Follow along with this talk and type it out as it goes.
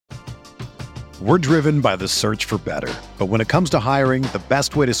We're driven by the search for better. But when it comes to hiring, the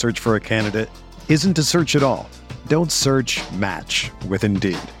best way to search for a candidate isn't to search at all. Don't search, match with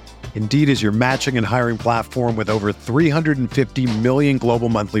Indeed. Indeed is your matching and hiring platform with over 350 million global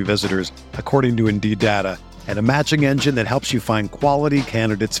monthly visitors, according to Indeed data, and a matching engine that helps you find quality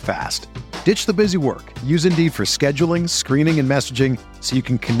candidates fast. Ditch the busy work. Use Indeed for scheduling, screening, and messaging so you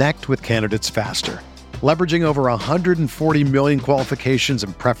can connect with candidates faster. Leveraging over 140 million qualifications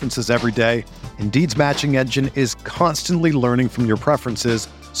and preferences every day, Indeed's matching engine is constantly learning from your preferences,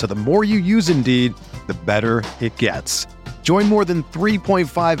 so the more you use Indeed, the better it gets. Join more than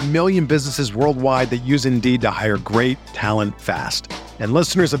 3.5 million businesses worldwide that use Indeed to hire great talent fast. And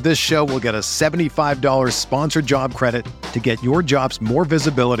listeners of this show will get a $75 sponsored job credit to get your jobs more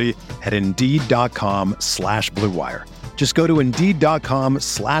visibility at Indeed.com/Blue Wire. Just go to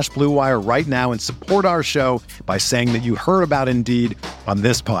Indeed.com/Blue Wire right now and support our show by saying that you heard about Indeed on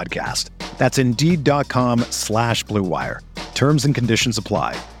this podcast. That's Indeed.com/Blue Wire. Terms and conditions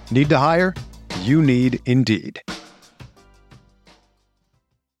apply. Need to hire? You need Indeed.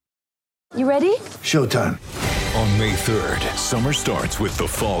 You ready? Showtime. On May 3rd, summer starts with The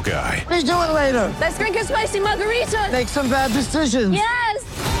Fall Guy. Let's do it later. Let's drink a spicy margarita. Make some bad decisions. Yes!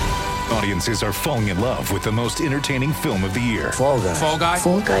 Audiences are falling in love with the most entertaining film of the year. Fall Guy. Fall Guy.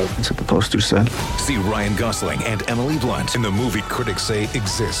 Fall Guy. That's what the poster said. See Ryan Gosling and Emily Blunt in the movie critics say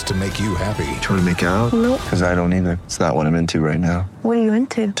exists to make you happy. Trying to make it out? Nope. Because I don't either. It's not what I'm into right now. What are you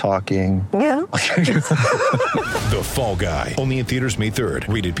into? Talking. Yeah. The Fall Guy. Only in theaters May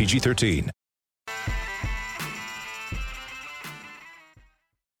 3rd. Rated PG-13.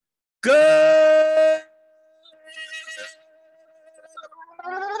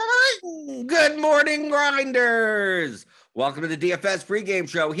 Good morning, Grinders. Welcome to the DFS pregame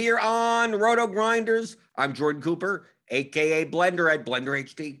show here on Roto Grinders. I'm Jordan Cooper, a.k.a. Blender at Blender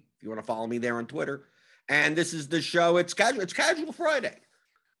HD, if you want to follow me there on Twitter. And this is the show. It's casual Friday.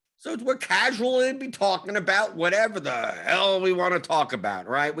 So we're casual and be talking about whatever the hell we want to talk about,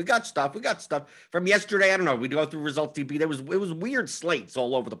 right? We got stuff from yesterday. I don't know. We go through results TP. It was weird slates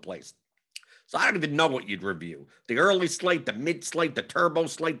all over the place. So I don't even know what you'd review. The early slate, the mid slate, the turbo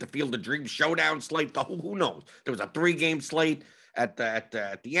slate, the Field of Dreams showdown slate. Who knows? There was a 3-game slate at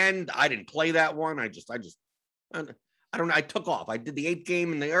the end. I didn't play that one. I don't know. I took off. I did the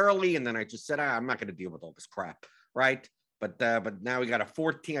 8-game in the early, and then I just said, I'm not going to deal with all this crap, right? But now we got a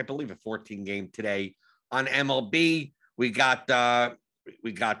 14-game today on MLB. We got the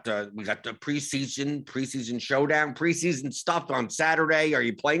preseason showdown, preseason stuff on Saturday. Are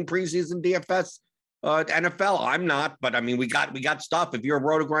you playing preseason DFS NFL? I'm not, but I mean we got stuff. If you're a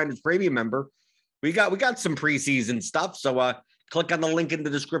Roto Grinders premium member, we got some preseason stuff. So click on the link in the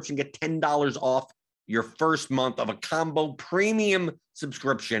description, get $10 off your first month of a combo premium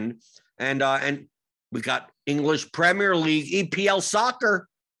subscription, and we got English Premier League EPL soccer.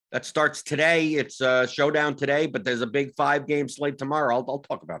 That starts today. It's a showdown today, but there's a big 5-game slate tomorrow. I'll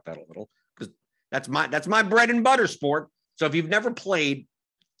talk about that a little because that's my bread and butter sport. So if you've never played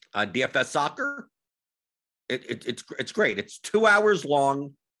DFS soccer, it's great. It's 2 hours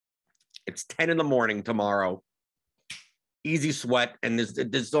long. It's 10 in the morning tomorrow. Easy sweat, and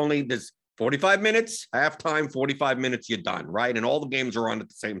there's 45 minutes halftime, 45 minutes you're done, right? And all the games are on at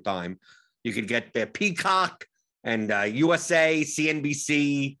the same time. You could get the Peacock and USA,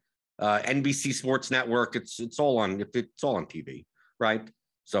 CNBC. NBC Sports Network. It's all on TV, right?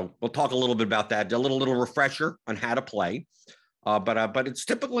 So we'll talk a little bit about that. A little refresher on how to play. But it's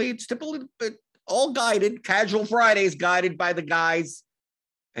typically all guided. Casual Fridays guided by the guys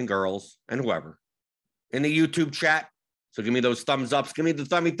and girls and whoever in the YouTube chat. So give me those thumbs ups. Give me the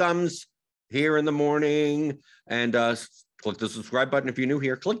thumbs here in the morning, and click the subscribe button if you're new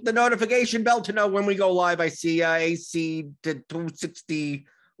here. Click the notification bell to know when we go live. I see AC to 260.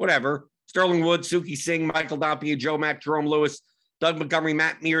 Whatever. Sterling Wood, Suki Singh, Michael Doppia, Joe Mack, Jerome Lewis, Doug Montgomery,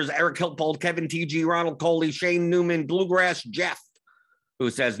 Matt Mears, Eric Hilpold, Kevin TG, Ronald Coley, Shane Newman, Bluegrass Jeff, who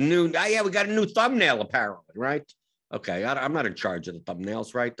says we got a new thumbnail apparently, right? Okay, I'm not in charge of the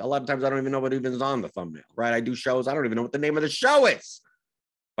thumbnails, right? A lot of times I don't even know what even is on the thumbnail, right? I do shows. I don't even know what the name of the show is,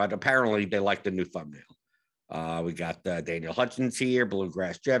 but apparently they like the new thumbnail. We got Daniel Hutchins here,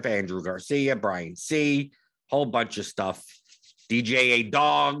 Bluegrass Jeff, Andrew Garcia, Brian C., whole bunch of stuff. DJ A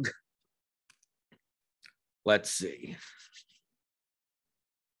Dog. Let's see.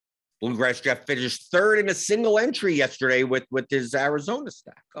 Bluegrass Jeff finished 3rd in a single entry yesterday with his Arizona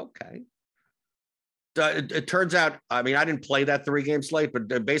stack. Okay. It turns out, I mean, I didn't play that 3-game slate, but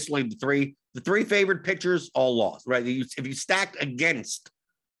basically the three favorite pitchers all lost, right? If you stacked against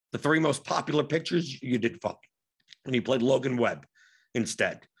the 3 most popular pitchers, you did fine. And he played Logan Webb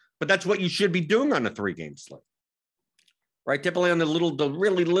instead. but that's what you should be doing on a 3-game slate, right? Typically on the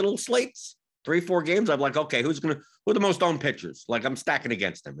really little slates, 3-4 games, I'm like, okay, who are the most owned pitchers? Like I'm stacking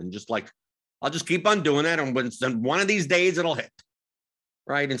against them, and just like I'll just keep on doing that, and when one of these days it'll hit,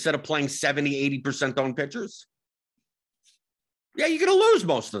 right? Instead of playing 70-80% owned pitchers. Yeah, you're going to lose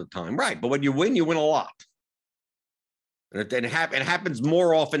most of the time, right? But when you win a lot. And it happens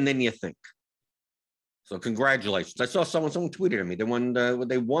more often than you think. So congratulations. I saw someone tweeted at me. They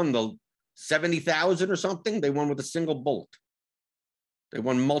won the 70,000 or something. They won with a single bullet. They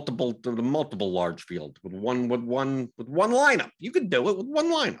won multiple large field with one lineup. You could do it with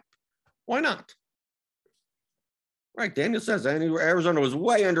one lineup. Why not? Right, Daniel says Arizona was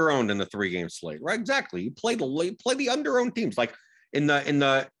way under-owned in the 3-game slate. Right, exactly. You play the under-owned teams. Like in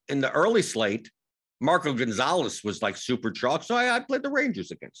the early slate, Marco Gonzalez was like super chalk, so I played the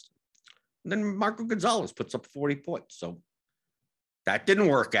Rangers against him. And then Marco Gonzalez puts up 40 points, so that didn't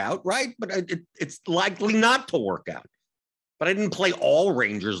work out, right? But it's likely not to work out. But I didn't play all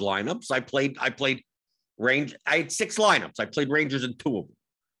Rangers lineups. I played Range. I had 6 lineups. I played Rangers in 2 of them.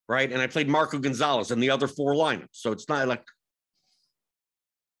 Right. And I played Marco Gonzalez in the other 4 lineups. So it's not like,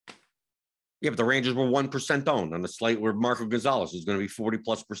 yeah, but the Rangers were 1% owned on the slate where Marco Gonzalez is going to be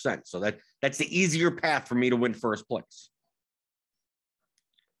 40+%. So that's the easier path for me to win first place.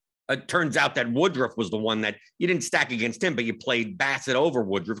 It turns out that Woodruff was the one that you didn't stack against him, but you played Bassett over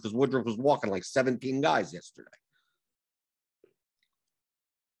Woodruff because Woodruff was walking like 17 guys yesterday.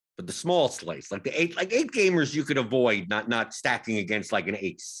 But the small slates, like 8 gamers, you could avoid not stacking against like an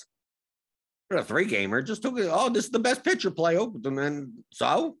ace. But a 3-gamer just took it. Oh, this is the best pitcher play. And then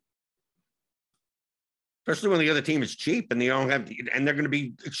so, especially when the other team is cheap and they don't have, and they're going to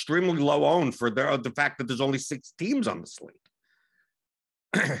be extremely low owned for the fact that there's only 6 teams on the slate.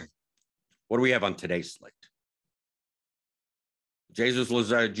 What do we have on today's slate? Jesus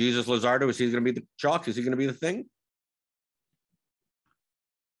Luzardo, is he going to be the chalk? Is he going to be the thing?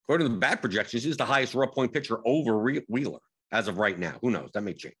 According to the bat projections, he's the highest raw point pitcher over Wheeler as of right now. Who knows? That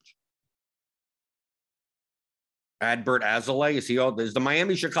may change. Adbert Azalea, is the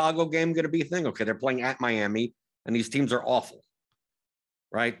Miami-Chicago game going to be a thing? Okay, they're playing at Miami, and these teams are awful,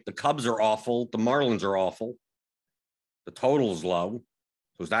 right? The Cubs are awful. The Marlins are awful. The total is low.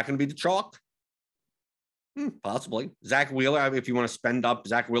 So is that going to be the chalk? Possibly. Zach Wheeler, if you want to spend up,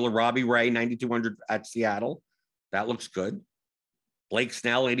 Zach Wheeler, Robbie Ray, 9,200 at Seattle. That looks good. Blake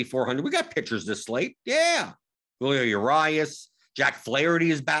Snell, 8,400. We got pitchers this slate. Yeah. Julio Urias. Jack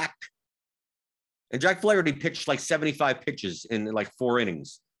Flaherty is back. And Jack Flaherty pitched like 75 pitches in like 4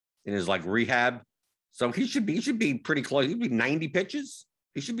 innings in his like rehab. So he should be pretty close. He'd be 90 pitches.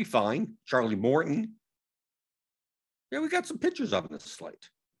 He should be fine. Charlie Morton. Yeah, we got some pitchers on this slate.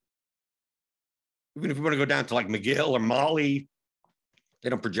 Even if we want to go down to like McGill or Molly, they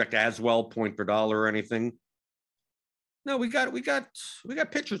don't project as well, point per dollar or anything. No, we got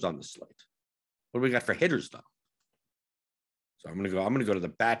pitchers on the slate. What do we got for hitters though? So I'm gonna go to the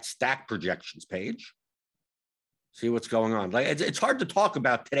bat stack projections page. See what's going on. Like it's hard to talk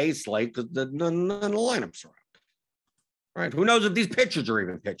about today's slate because none of the lineups are out. Right? Who knows if these pitchers are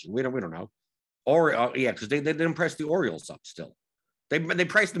even pitching? We don't know. Or yeah, because they didn't press the Orioles up still. They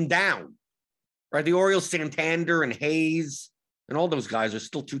priced them down. Right? The Orioles, Santander and Hayes and all those guys are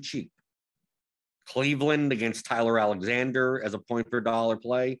still too cheap. Cleveland against Tyler Alexander as a point per dollar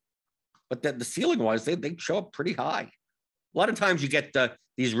play. But the ceiling wise, they show up pretty high. A lot of times you get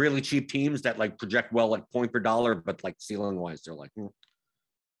these really cheap teams that like project well like point per dollar, but like ceiling wise, they're like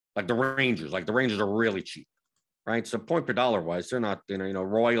the Rangers. Like the Rangers are really cheap, right? So point per dollar wise, they're not,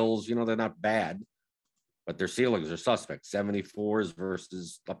 Royals, they're not bad, but their ceilings are suspect. 74s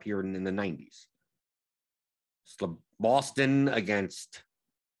versus up here in the 90s. So Boston against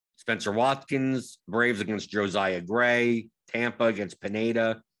Spencer Watkins, Braves against Josiah Gray, Tampa against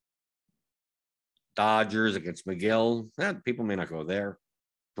Pineda, Dodgers against McGill. People may not go there.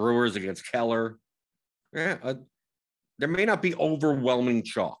 Brewers against Keller. Yeah, there may not be overwhelming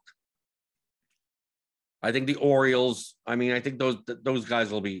chalk. I think the Orioles, I think those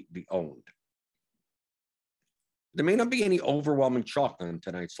guys will be owned. There may not be any overwhelming chalk on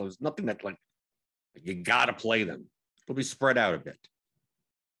tonight, so there's nothing that like you got to play them. It'll be spread out a bit,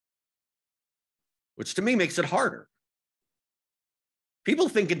 which to me makes it harder. People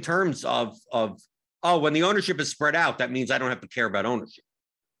think in terms of when the ownership is spread out, that means I don't have to care about ownership.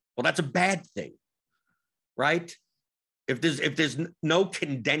 Well, that's a bad thing, right? If there's no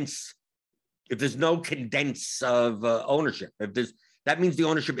condense of ownership, that means the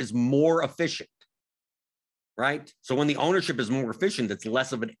ownership is more efficient, right? So when the ownership is more efficient, it's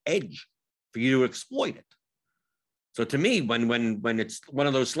less of an edge for you to exploit it. So to me, when it's one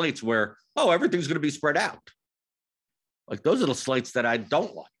of those slates where, oh, everything's going to be spread out, like those are the slates that I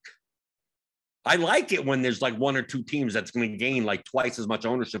don't like. I like it when there's like one or two teams that's going to gain like twice as much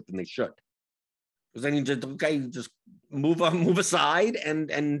ownership than they should. Because then you just move aside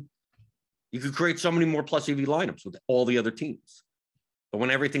and you could create so many more plus EV lineups with all the other teams. But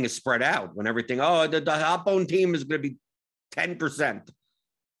when everything is spread out, when everything, the hot bone team is going to be 10%.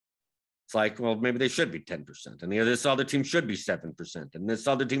 It's like, well, maybe they should be 10%. And this other team should be 7%. And this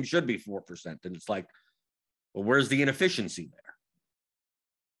other team should be 4%. And it's like, well, where's the inefficiency there?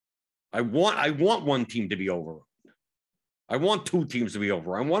 I want one team to be overowned. I want two teams to be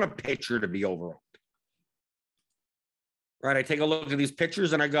over. I want a pitcher to be overowned. Right? I take a look at these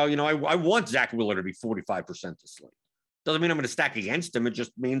pitchers and I go, I want Zach Wheeler to be 45% this slate. Doesn't mean I'm going to stack against him. It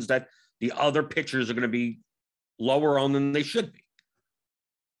just means that the other pitchers are going to be lower owned than they should be.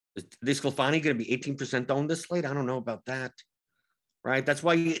 Is DeSclafani going to be 18% owned this slate? I don't know about that. Right? That's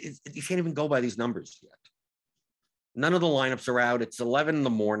why you can't even go by these numbers yet. None of the lineups are out. It's 11 in the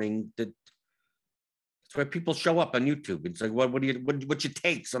morning. That's why people show up on YouTube. It's like, what's your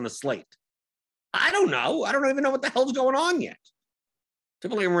takes on the slate? I don't know. I don't even know what the hell's going on yet.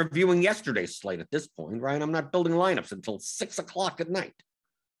 Typically, I'm reviewing yesterday's slate at this point, right? I'm not building lineups until 6 o'clock at night.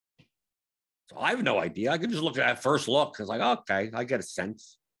 So I have no idea. I could just look at that first look. It's like, okay, I get a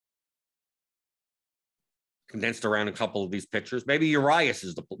sense. Condensed around a couple of these pitchers. Maybe Urias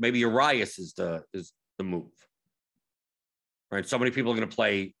is the move. Right? So many people are going to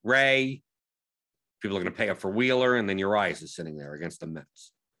play Ray. People are going to pay up for Wheeler, and then Urias is sitting there against the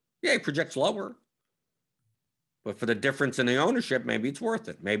Mets. Yeah, he projects lower. But for the difference in the ownership, maybe it's worth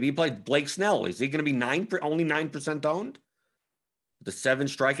it. Maybe he played Blake Snell. Is he going to be only 9% owned? The 7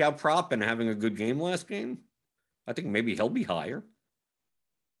 strikeout prop and having a good game last game? I think maybe he'll be higher.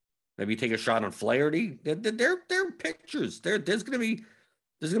 Maybe take a shot on Flaherty. They're pitchers. There's going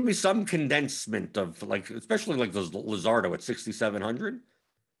to be some condensement of especially like those Luzardo at 6,700. If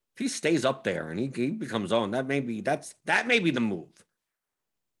he stays up there and he becomes owned, that may be the move.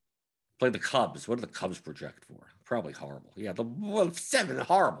 Play the Cubs. What do the Cubs project for? Probably horrible. Yeah, 7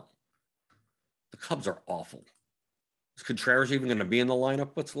 horrible. The Cubs are awful. Is Contreras even going to be in the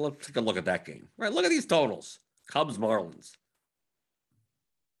lineup? Let's take a look at that game. All right, look at these totals. Cubs Marlins.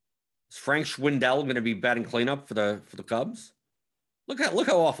 Is Frank Schwindel going to be batting cleanup for the Cubs? Look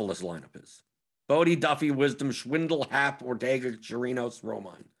how awful this lineup is. Bodie, Duffy, Wisdom, Schwindel, Happ, Ortega, Chirinos,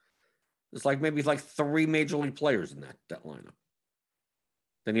 Romine. There's maybe 3 major league players in that lineup.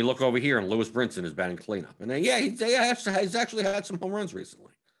 Then you look over here and Lewis Brinson is batting cleanup. And then, he's actually had some home runs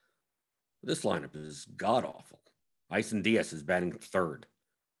recently. This lineup is god-awful. Isan Diaz is batting 3rd.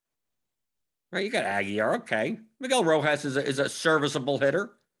 Right, you got Aguilar, okay. Miguel Rojas is a serviceable hitter.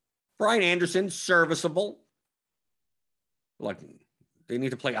 Brian Anderson, serviceable. They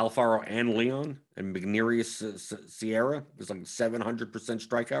need to play Alfaro and Leon, and Magneuris Sierra is 700%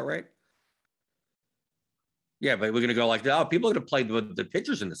 strikeout rate. Yeah, but we're going to go people are going to play the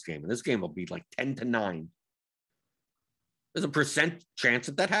pitchers in this game, and this game will be 10-9. There's a percent chance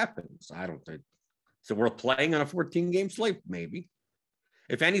that happens. I don't think. So we're playing on a 14-game slate, maybe.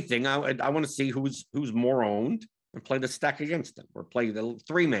 If anything, I want to see who's more owned and play the stack against them, or play the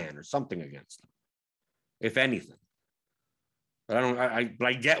 3-man or something against them, if anything. But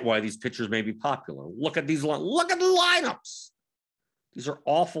I get why these pitchers may be popular. Look at these. Look at the lineups. These are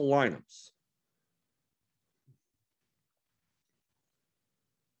awful lineups.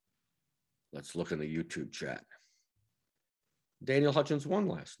 Let's look in the YouTube chat. Daniel Hutchins won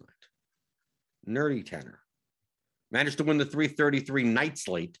last night. Nerdy Tanner managed to win the 333 night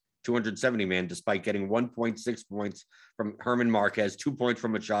slate, 270 man, despite getting 1.6 points from Herman Marquez, 2 points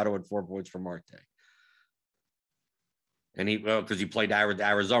from Machado, and 4 points from Marte. And because he played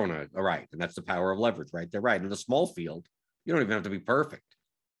Arizona, all right, and that's the power of leverage, right? They're right. In the small field, you don't even have to be perfect.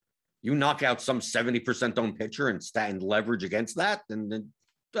 You knock out some 70% owned pitcher and stand leverage against that, and then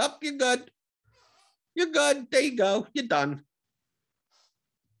you're good. You're good. There you go. You're done.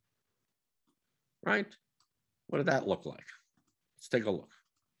 Right? What did that look like? Let's take a look.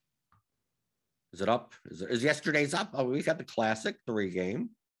 Is it up? Is yesterday's up? Oh, we got the classic 3-game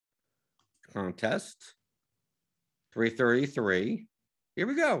contest. 333. Here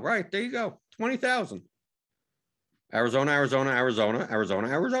we go. Right. There you go. 20,000. Arizona, Arizona, Arizona, Arizona,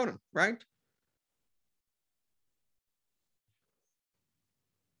 Arizona. Right?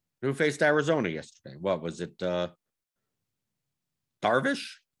 Who faced Arizona yesterday? What was it?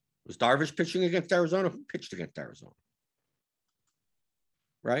 Darvish? Was Darvish pitching against Arizona? Who pitched against Arizona?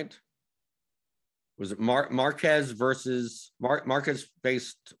 Right? Was it Marquez versus Marquez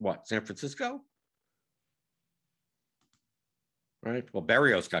faced what? San Francisco? right? Well,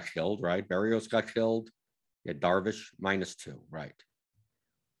 Berrios got killed, right? Berrios got killed. Yeah, Darvish -2, right?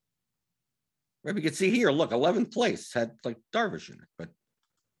 Right, we can see here, look, 11th place had like Darvish in it, but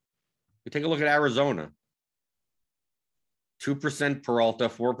you take a look at Arizona. 2% Peralta,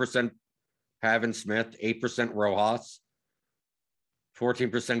 4% Pavin Smith, 8% Rojas,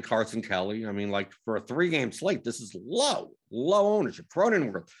 14% Carson Kelly. I mean, like for a 3-game slate, this is low ownership.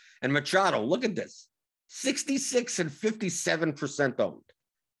 Cronenworth and Machado, look at this. 66 and 57% owned.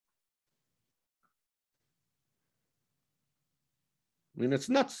 I mean, it's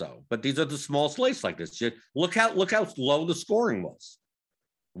nuts so, but these are the small slates like this. Look how low the scoring was.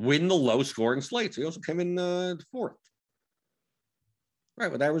 Win the low scoring slates. He also came in fourth.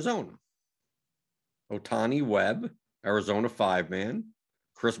 Right, with Arizona. Ohtani, Webb, Arizona 5-man.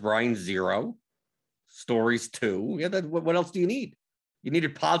 Chris Bryant 0. Stories 2. Yeah, what else do you need? You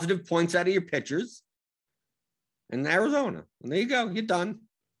needed positive points out of your pitchers. And Arizona. And there you go. You're done.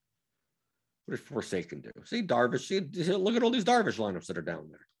 What did Forsaken do? See, Darvish. See, look at all these Darvish lineups that are down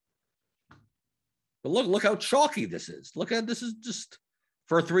there. But look how chalky this is. Look at this is just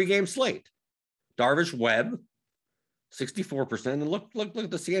for a 3-game slate. Darvish, Webb, 64%. And look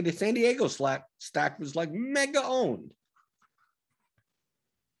at the San Diego stack was like mega owned.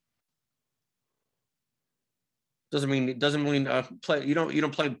 Doesn't mean play. You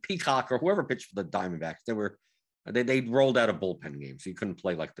don't play Peacock or whoever pitched for the Diamondbacks. They rolled out a bullpen game, so you couldn't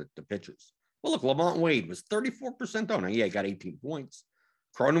play like the pitchers. Well, look, Lamont Wade was 34% owned. Yeah, he got 18 points.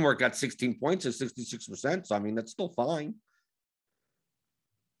 Cronenworth got 16 points at 66%. So I mean, that's still fine.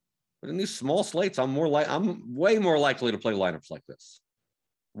 But in these small slates, I'm way more likely to play lineups like this.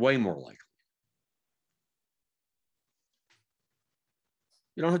 Way more likely.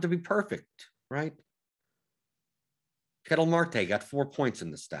 You don't have to be perfect, right? Kettle Marte got 4 points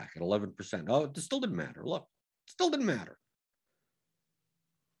in the stack at 11%. Oh, it still didn't matter. Look, it still didn't matter.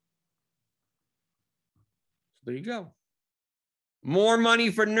 So there you go. More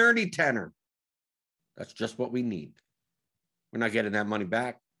money for Nerdy Tenor. That's just what we need. We're not getting that money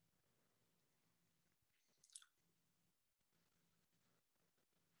back.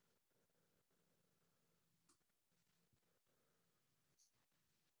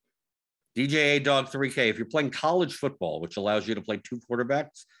 DJA Dog 3K, if you're playing college football, which allows you to play 2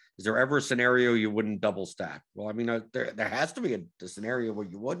 quarterbacks, is there ever a scenario you wouldn't double stack? Well, I mean, there has to be a scenario where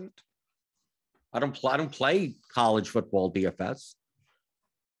you wouldn't. I don't play college football DFS.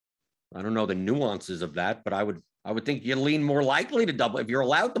 I don't know the nuances of that, but I would think you lean more likely to double if you're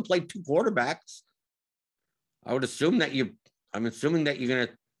allowed to play 2 quarterbacks. I would assume that I'm assuming that you're going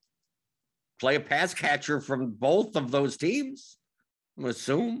to play a pass catcher from both of those teams. I'm going to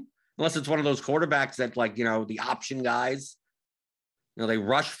assume. Unless it's one of those quarterbacks that, like, the option guys, they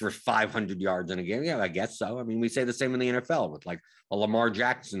rush for 500 yards in a game. Yeah, I guess so. I mean, we say the same in the NFL with like a Lamar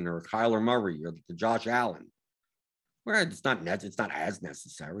Jackson or Kyler Murray or the Josh Allen. Where it's not as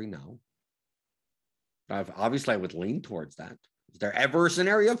necessary, no. Obviously, I would lean towards that. Is there ever a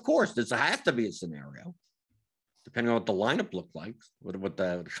scenario? Of course, there has to be a scenario, depending on what the lineup looked like, what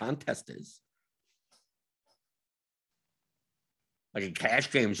the contest is. Like in cash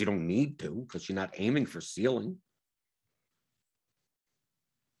games, you don't need to because you're not aiming for ceiling.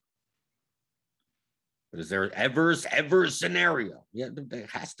 But is there ever a scenario? Yeah, there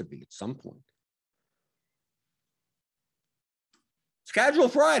has to be at some point. It's Casual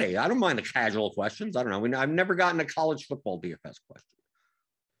Friday. I don't mind the casual questions. I don't know. I've never gotten a college football DFS question.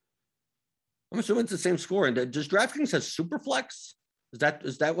 I'm assuming it's the same score. And does DraftKings have Superflex?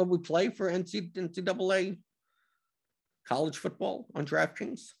 Is that what we play for NCAA college football on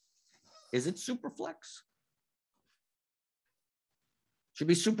DraftKings? Is it Superflex? Should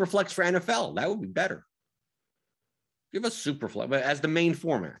be Superflex for NFL. That would be better. Give us Superflex, but as the main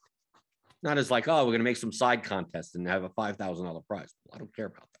format. Not as like, oh, we're going to make some side contest and have a $5,000 prize. I don't care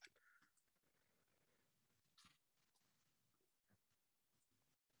about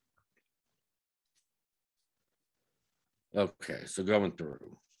that. Okay, so going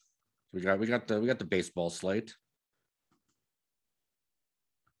through. We got the baseball slate.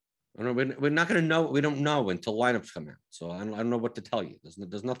 I don't know, we're not going to know. We don't know until lineups come out. So I don't know what to tell you.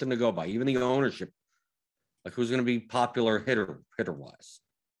 There's nothing to go by. Even the ownership, like who's going to be popular hitter wise.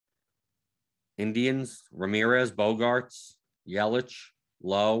 Indians, Ramirez, Bogarts, Yelich,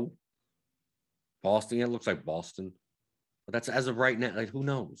 Lowe, Boston. Yeah, it looks like Boston, but that's as of right now. Like, who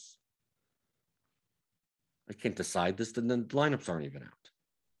knows? I can't decide this. Then the lineups aren't even out.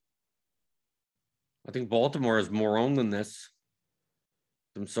 I think Baltimore is more owned than this.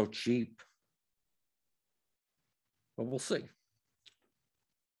 I'm so cheap, but we'll see.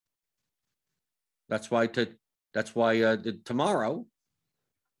 That's why to That's why tomorrow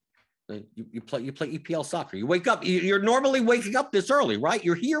you play EPL soccer. You wake up. You're normally waking up this early, right?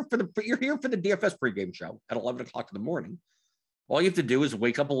 You're here for the DFS pregame show at 11 o'clock in the morning. All you have to do is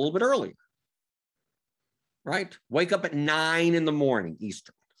wake up a little bit earlier, right? Wake up at 9 in the morning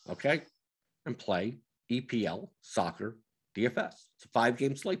Eastern, okay, and play EPL soccer DFS. It's a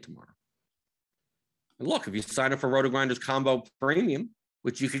 5-game slate tomorrow. And look, if you sign up for Roto-Grinders Combo Premium,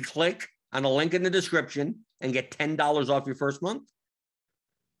 which you can click on the link in the description and get $10 off your first month,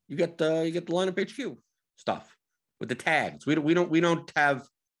 you get the Lineup HQ stuff with the tags. We don't have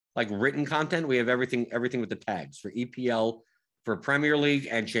like written content. We have everything with the tags for EPL, for Premier League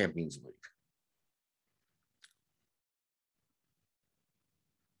and Champions League.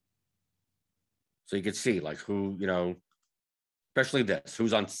 So you can see like who, especially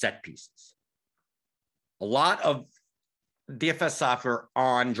who's on set pieces. A lot of DFS soccer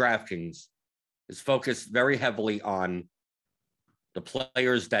on DraftKings is focused very heavily on the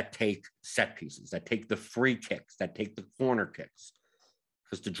players that take set pieces, that take the free kicks, that take the corner kicks.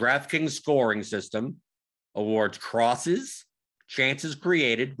 Because the DraftKings scoring system awards crosses, chances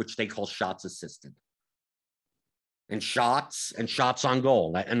created, which they call shots assisted, and shots on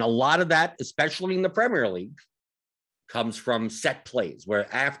goal. And a lot of that, especially in the Premier League, comes from set plays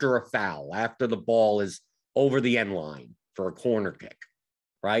where after a foul, after the ball is over the end line for a corner kick,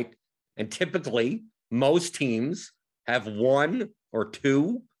 right? And typically, most teams have 1 or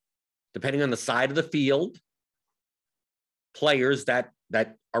 2, depending on the side of the field, players that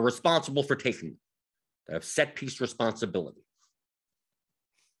are responsible for taking them, that have set piece responsibility.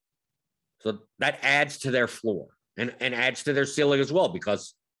 So that adds to their floor and adds to their ceiling as well,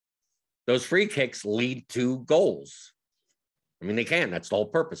 because those free kicks lead to goals. I mean, they can. That's the whole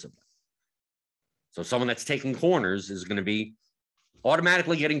purpose of them. So someone that's taking corners is going to be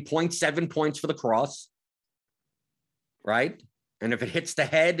automatically getting 0.7 points for the cross, right? And if it hits the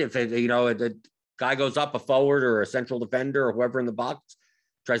head, if the guy goes up, a forward or a central defender or whoever in the box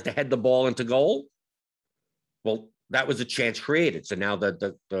tries to head the ball into goal, well, that was a chance created. So now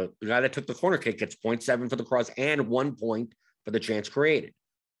the guy that took the corner kick gets 0.7 for the cross and 1 point for the chance created.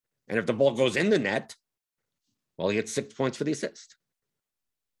 And if the ball goes in the net, well, he gets 6 points for the assist,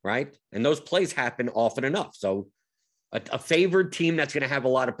 right? And those plays happen often enough. So a favored team that's going to have a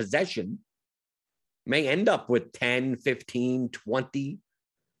lot of possession may end up with 10, 15, 20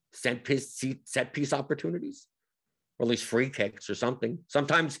 set piece opportunities, or at least free kicks or something.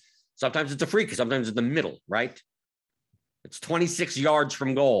 Sometimes it's a free kick. Sometimes it's the middle, right? It's 26 yards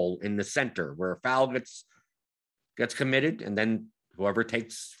from goal in the center where a foul gets committed, and then whoever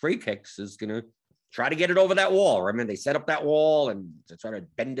takes free kicks is going to try to get it over that wall. I mean, they set up that wall and they try to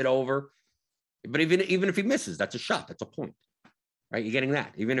bend it over. But even if he misses, that's a shot. That's a point, right? You're getting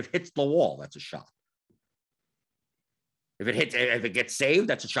that. Even if it hits the wall, that's a shot. If it gets saved,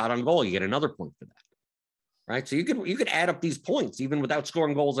 that's a shot on goal. You get another point for that, right? So you could add up these points even without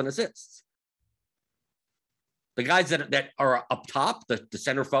scoring goals and assists. The guys that are up top, the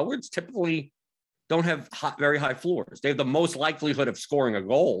center forwards, typically don't have very high floors. They have the most likelihood of scoring a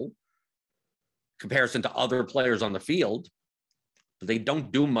goal in comparison to other players on the field, but they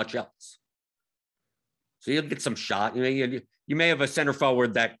don't do much else. So you'll get some shot. You may have a center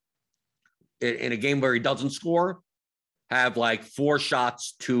forward that in a game where he doesn't score, have like 4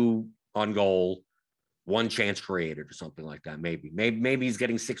 shots, 2 on goal, 1 chance created or something like that. Maybe he's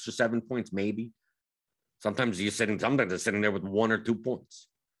getting 6 or 7 points. Maybe. Sometimes they're sitting there with 1 or 2 points.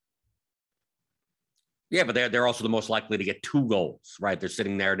 Yeah, but they're also the most likely to get 2 goals, right? They're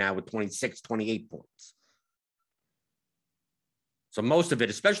sitting there now with 26, 28 points. So most of it,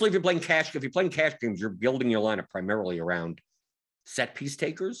 especially if you're playing cash games, you're building your lineup primarily around set piece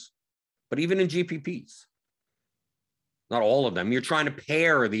takers, but even in GPPs, not all of them, you're trying to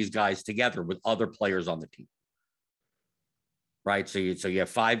pair these guys together with other players on the team, right? So you have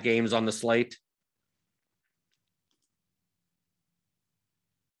 5 games on the slate,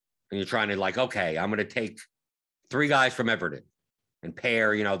 and you're trying to okay, I'm going to take 3 guys from Everton and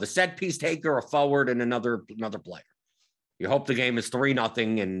pair, the set piece taker, a forward, and another player. You hope the game is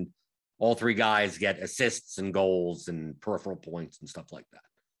 3-0 and all 3 guys get assists and goals and peripheral points and stuff like that.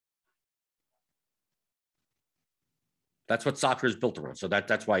 That's what soccer is built around. So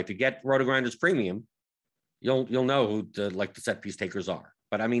that's why if you get Roto-Grinders Premium, you'll know who the set piece takers are.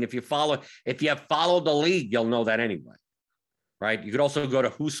 But I mean, if you have followed the league, you'll know that anyway, right? You could also go to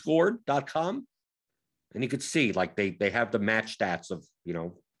whoscored.com and you could see they have the match stats of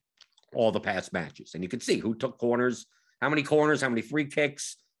all the past matches, and you could see who took corners, how many free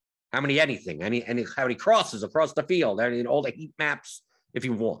kicks, how many how many crosses across the field, all the heat maps if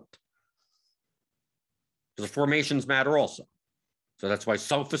you want. because the formations matter also. So that's why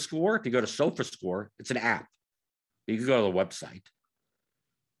SofaScore, if you go to SofaScore, it's an app. You can go to the website.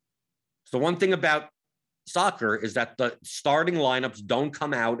 So one thing about soccer is that the starting lineups don't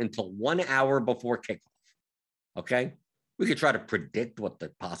come out until 1 hour before kickoff. Okay? We could try to predict what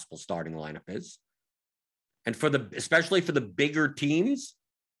the possible starting lineup is. And especially for the bigger teams,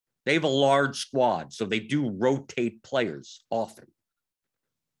 they have a large squad, so they do rotate players often.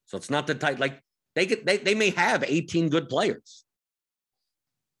 So it's not the type, like they may have 18 good players.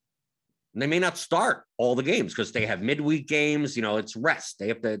 And they may not start all the games because they have midweek games, it's rest.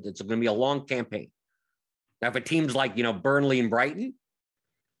 It's going to be a long campaign. Now, for teams like, Burnley and Brighton,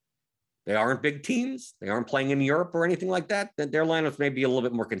 they aren't big teams. They aren't playing in Europe or anything like that. Then their lineups may be a little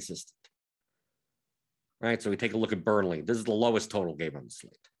bit more consistent. Right, so we take a look at Burnley. This is the lowest total game on the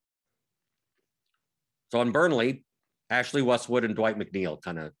slate. So on Burnley, Ashley Westwood and Dwight McNeil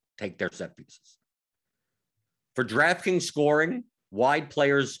kind of take their set pieces. For DraftKings scoring, wide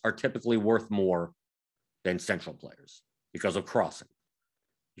players are typically worth more than central players because of crossing.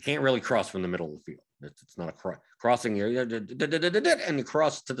 You can't really cross from the middle of the field. It's not a crossing here, and you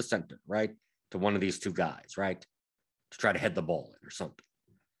cross to the center, right? To one of these two guys, right? To try to head the ball in or something.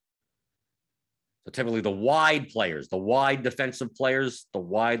 So typically the wide players, the wide defensive players, the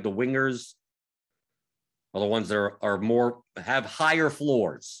wingers are the ones that have higher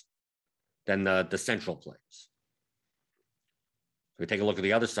floors than the central players. So we take a look at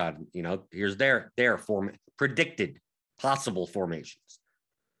the other side, here's their predicted possible formations.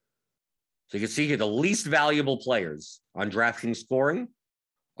 So you can see here the least valuable players on DraftKings scoring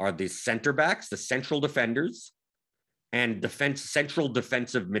are the center backs, the central defenders, and central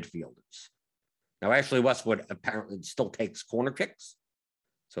defensive midfielders. Now, Ashley Westwood apparently still takes corner kicks,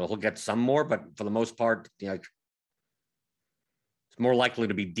 so he'll get some more, but for the most part, it's more likely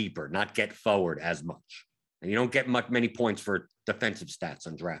to be deeper, not get forward as much. And you don't get many points for defensive stats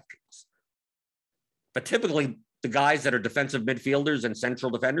on DraftKings. But typically, the guys that are defensive midfielders and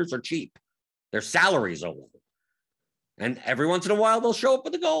central defenders are cheap. Their salaries are low. And every once in a while, they'll show up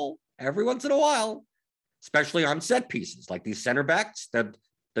with a goal. Every once in a while, especially on set pieces, like these center backs, the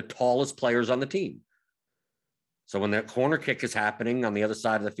tallest players on the team. So when that corner kick is happening on the other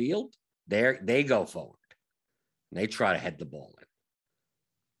side of the field, they go forward and they try to head the ball in.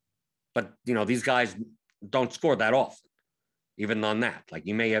 But these guys don't score that often, even on that. Like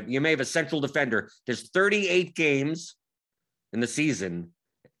you may have a central defender. There's 38 games in the season,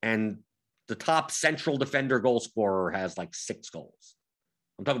 and the top central defender goal scorer has like 6 goals.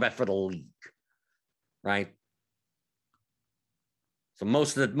 I'm talking about for the league, right? So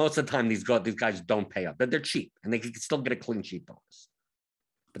most of the time, these guys don't pay up. They're cheap, and they can still get a clean sheet bonus.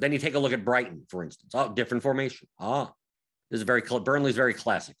 But then you take a look at Brighton, for instance. Oh, different formation. This is Burnley's very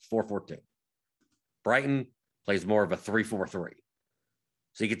classic, 4-4-2. Brighton plays more of a 3-4-3.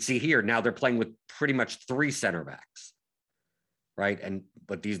 So you can see here, now they're playing with pretty much 3 center backs, right?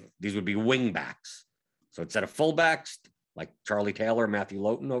 But these would be wing backs. So instead of fullbacks, like Charlie Taylor, Matthew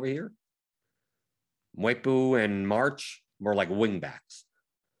Lowton over here, Mwepu and March, more like wing backs.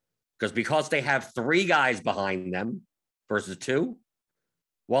 Because they have 3 guys behind them versus 2,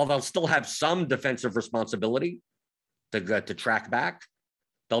 while they'll still have some defensive responsibility to track back,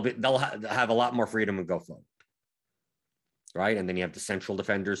 they'll have a lot more freedom and go forward. Right? And then you have the central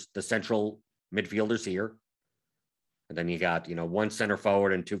defenders, the central midfielders here. And then you got, 1 center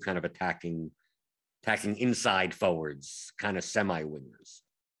forward and 2 kind of attacking inside forwards, kind of semi-wingers,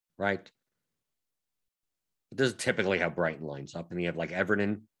 right? This is typically how Brighton lines up. And you have like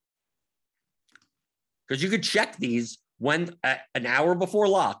Everton. Because you could check these when an hour before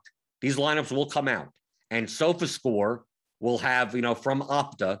lock, these lineups will come out. And SofaScore will have, from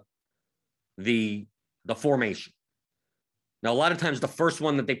Opta, the formation. Now, a lot of times the first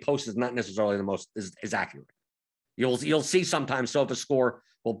one that they post is not necessarily the most is accurate. You'll see sometimes SofaScore,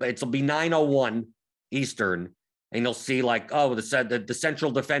 it'll be 9:01 Eastern, and you'll see like, the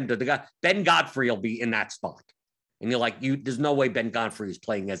central defender, the guy, Ben Godfrey will be in that spot. And you're like, there's no way Ben Godfrey is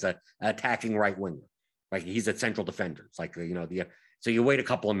playing as an attacking right winger. Like he's a central defender. It's like, so you wait a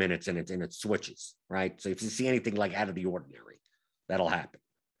couple of minutes and it switches, right? So if you see anything like out of the ordinary, that'll happen.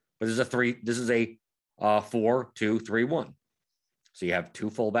 But this is a 4-2-3-1. So you have 2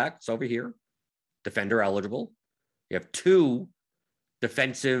 fullbacks over here, defender eligible. You have 2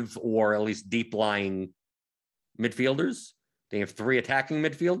 defensive or at least deep lying midfielders. They have 3 attacking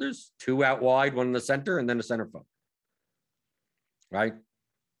midfielders, 2 out wide, 1 in the center, and then a center forward. Right?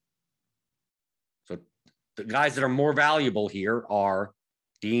 So the guys that are more valuable here are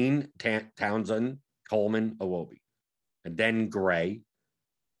Dean, Townsend, Coleman, Iwobi, and then Gray,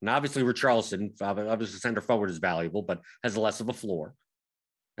 And obviously, Richarlison, obviously center forward is valuable, but has less of a floor.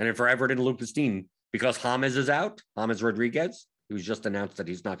 And then for Everton, Lucas Dean, because James is out, James Rodriguez, he was just announced that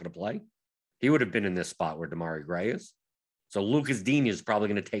he's not going to play. He would have been in this spot where Damari Gray is. So Lucas Dean is probably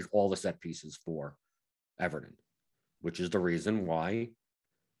going to take all the set pieces for Everton, which is the reason why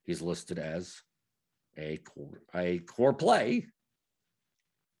he's listed as a core play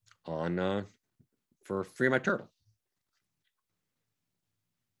on for Free My Turtle.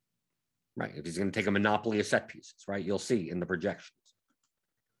 Right. If he's going to take a monopoly of set pieces, right? You'll see in the projections.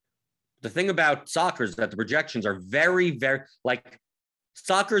 The thing about soccer is that the projections are very, very, like,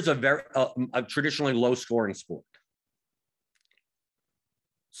 soccer is a traditionally low scoring sport.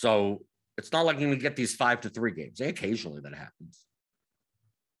 So it's not like you're going to get these 5-3 games. Occasionally that happens.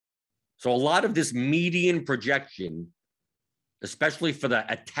 So a lot of this median projection, especially for the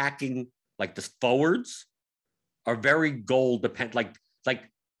attacking, like the forwards, are very goal dependent. Like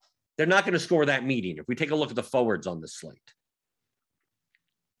they're not going to score that median. If we take a look at the forwards on this slate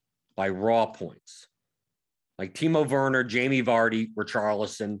by raw points, like Timo Werner, Jamie Vardy,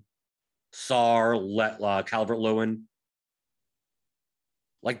 Richarlison, Sarr, Calvert-Lewin,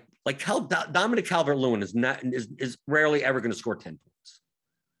 Dominic Calvert-Lewin is rarely ever going to score 10 points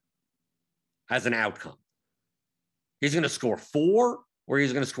as an outcome. He's going to score 4 or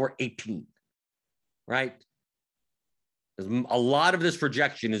he's going to score 18, right? A lot of this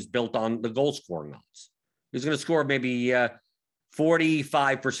projection is built on the goal scoring odds. He's going to score maybe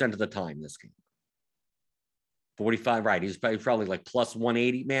 45% of the time this game. 45, right. He's probably like plus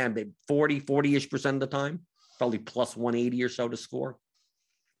 180, man, 40-ish% of the time, probably plus 180 or so to score.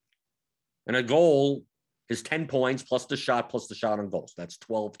 And a goal is 10 points plus the shot on goals. That's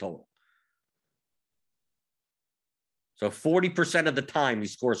 12 total. So 40% of the time he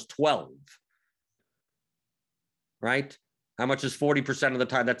scores 12, right? How much is 40% of the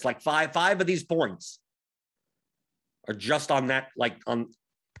time? That's like five of these points are just on that,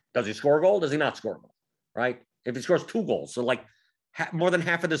 does he score a goal? Does he not score a goal, right? If he scores 2 goals, so like more than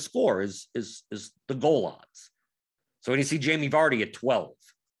half of the score is the goal odds. So when you see Jamie Vardy at 12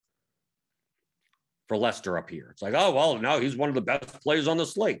 for Leicester up here, it's like, oh, well, no, he's one of the best players on the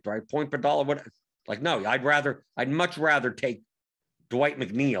slate, right? Point per dollar, what? Like, no, I'd much rather take Dwight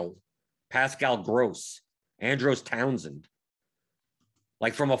McNeil, Pascal Gross, Andros Townsend,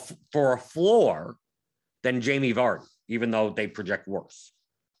 like for a floor than Jamie Vardy, even though they project worse.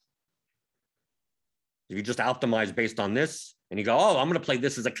 If you just optimize based on this and you go, oh, I'm going to play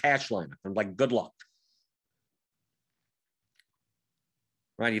this as a cash lineup, I'm like, good luck.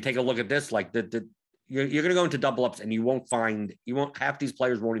 Right? You take a look at this, like you're going to go into double ups and half these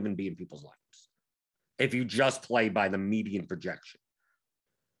players won't even be in people's lineups if you just play by the median projection.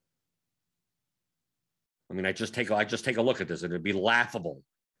 I mean, I just take a look at this, and it'd be laughable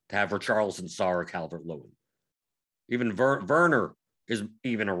to have Richarlison, Sarr, Calvert-Lewin. Even Werner is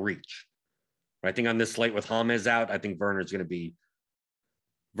even a reach. I think on this slate with James out, I think Werner's going to be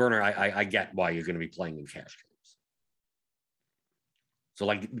Werner. I get why you're going to be playing in cash games. So,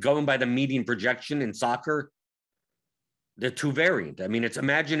 like, going by the median projection in soccer, they're too variant. I mean,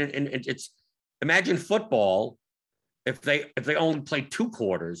 imagine football if they only play 2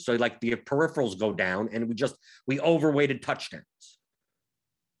 quarters. So like the peripherals go down and we overweighted touchdowns.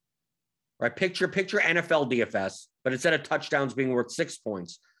 Right? Picture NFL DFS, but instead of touchdowns being worth 6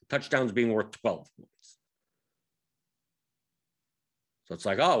 points, touchdowns being worth 12 points. So it's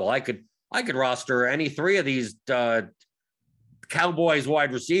like, oh, well, I could roster any 3 of these Cowboys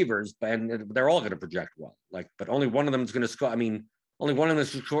wide receivers, and they're all going to project well. Like, but only one of them is going to score. I mean, only one of them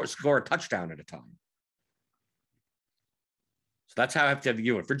is score a touchdown at a time. So that's how I have to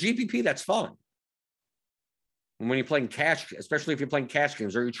view it. For GPP, that's fine. And when you're playing cash, especially if you're playing cash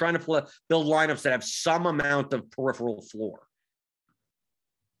games, or you're trying to build lineups that have some amount of peripheral floor.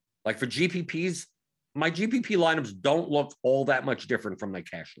 Like for GPPs, my GPP lineups don't look all that much different from my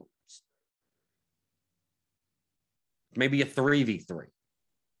cash lineups. Maybe a 3v3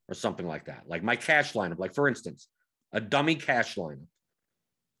 or something like that. Like my cash lineup, like for instance, a dummy cash lineup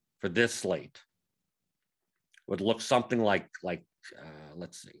for this slate would look something like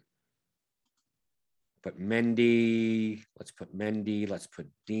let's see. Let's put Mendy, let's put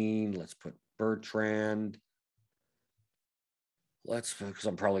Dean, let's put Bertrand. Because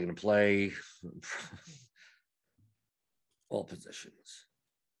I'm probably going to play all positions.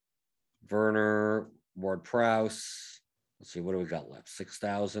 Werner, Ward-Prowse. Let's see, what do we got left?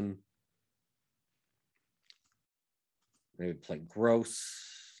 6,000. Maybe play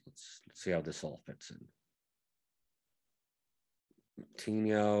Gross. Let's see how this all fits in.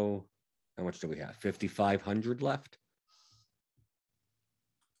 Coutinho. How much do we have? 5,500 left.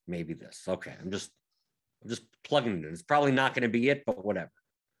 maybe this. Okay, I'm just plugging it in. It's probably not going to be it, but whatever.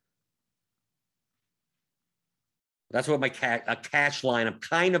 That's what my cash lineup,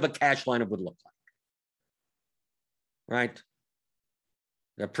 kind of a cash lineup would look like. Right?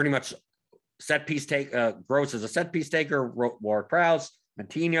 They're pretty much set piece take. Gross is a set piece taker. Ward-Prowse,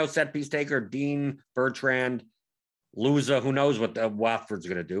 Matinho set piece taker. Dean, Bertrand, Luza. Who knows what Watford's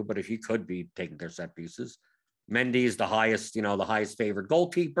going to do? But if he could be taking their set pieces, Mendy is the highest, the highest favored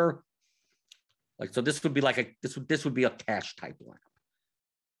goalkeeper. Like, so this would be like this would be a cash type lineup.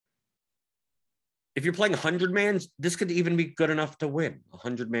 If you're playing 100 mans, this could even be good enough to win a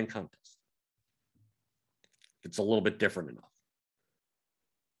 100-man contest. It's a little bit different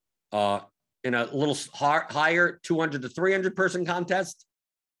enough. In a little higher 200 to 300 person contest,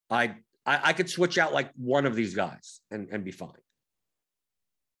 I could switch out like one of these guys and be fine.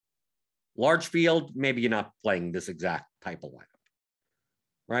 Large field, maybe you're not playing this exact type of lineup,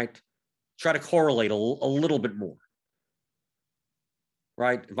 right? Try to correlate a little bit more,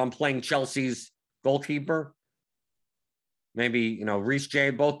 right? If I'm playing Chelsea's goalkeeper, maybe, Reece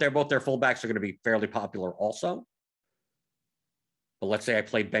James, both their fullbacks are going to be fairly popular also. But let's say I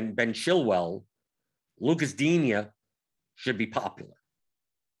play Ben Chilwell, Lucas Digne should be popular,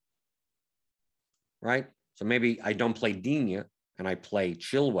 right? So maybe I don't play Digne and I play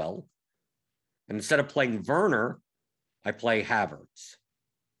Chilwell. And instead of playing Werner, I play Havertz,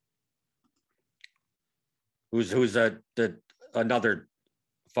 who's another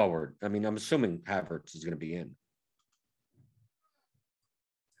forward. I mean, I'm assuming Havertz is going to be in.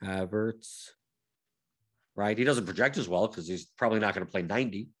 Havertz, right? He doesn't project as well because he's probably not going to play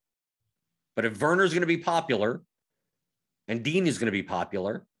 90. But if Werner's going to be popular and Dean is going to be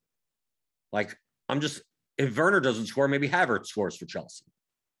popular, like if Werner doesn't score, maybe Havertz scores for Chelsea,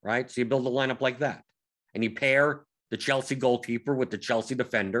 right? So you build a lineup like that. And you pair the Chelsea goalkeeper with the Chelsea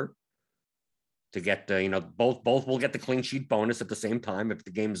defender to get, both will get the clean sheet bonus at the same time. If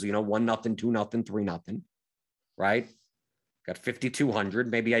the game's, 1-0, 2-0, 3-0, right? Got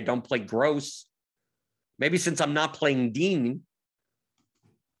 5,200. Maybe I don't play Gross. Maybe since I'm not playing Dean,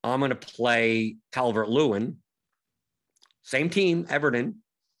 I'm going to play Calvert-Lewin. Same team, Everton,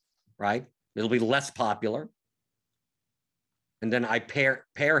 right? It'll be less popular. And then I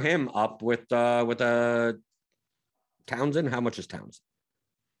pair him up with Townsend. How much is Townsend?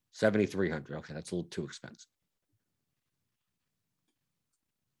 7,300. Okay, that's a little too expensive.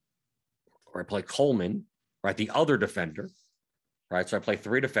 Or I play Coleman, right? The other defender, right? So I play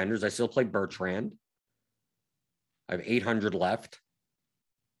 3 defenders. I still play Bertrand. I have 800 left.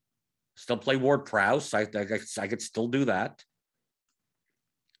 Still play Ward-Prowse. I could still do that.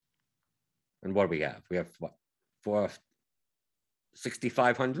 And what do we have? We have what? For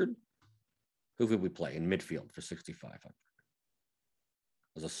 6,500? Who could we play in midfield for 6,500?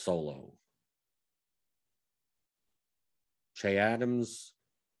 As a solo. Che Adams.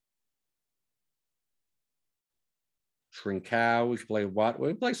 Trincao. We could play what?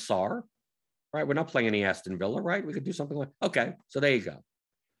 We play Sarr. Right? We're not playing any Aston Villa, right? We could do something like, okay. So there you go.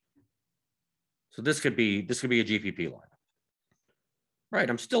 So this could be a GPP lineup. Right.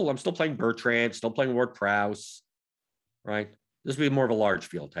 I'm still playing Bertrand, still playing Ward-Prowse. Right. This would be more of a large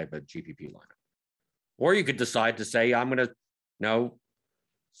field type of GPP lineup. Or you could decide to say, I'm going to,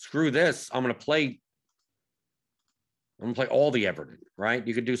 screw this. I'm going to play all the Everton, right?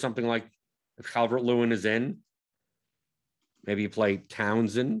 You could do something like if Calvert-Lewin is in, maybe you play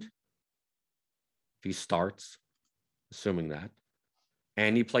Townsend if he starts, assuming that.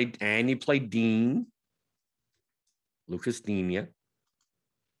 And you play Dean, Lucas Digne,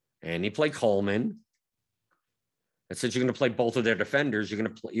 and you play Coleman. And since you're going to play both of their defenders, you're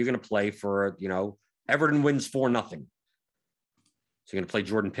going to play for, Everton wins 4-0. So you're going to play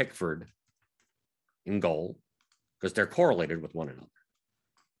Jordan Pickford in goal because they're correlated with one another.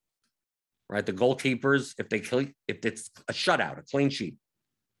 Right? The goalkeepers, if it's a shutout, a clean sheet,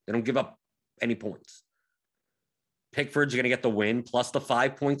 they don't give up any points. Pickford's going to get the win plus the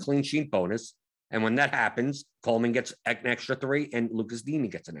 5-point clean sheet bonus. And when that happens, Coleman gets an extra 3 and Lucas Digne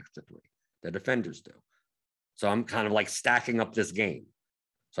gets an extra 3. The defenders do. So I'm kind of like stacking up this game.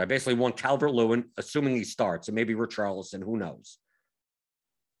 So I basically want Calvert-Lewin, assuming he starts, and maybe Richarlison, who knows.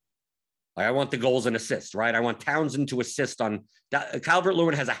 I want the goals and assists, right? I want Townsend to assist on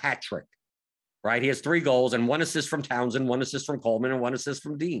Calvert-Lewin has a hat trick, right? He has 3 goals and 1 assist from Townsend, 1 assist from Coleman, and 1 assist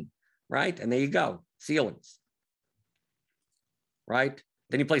from Dean, right? And there you go. Ceilings. Right?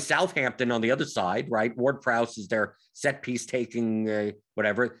 Then you play Southampton on the other side, right? Ward-Prowse is their set piece taking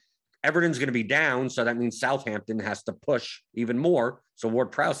whatever. Everton's going to be down, so that means Southampton has to push even more. So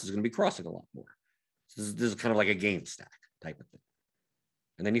Ward-Prowse is going to be crossing a lot more. This is kind of like a game stack type of thing.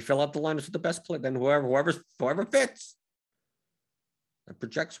 And then you fill out the lineups with the best play. Then whoever fits. That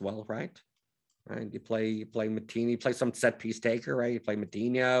projects well, right? Right. You play Mattini, you play some set piece taker, right? You play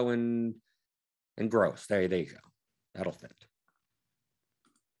Mattino and Gross. There you go. That'll fit.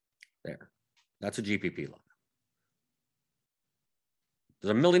 There. That's a GPP line.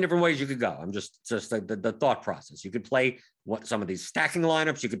 There's a million different ways you could go. I'm just the thought process. You could play some of these stacking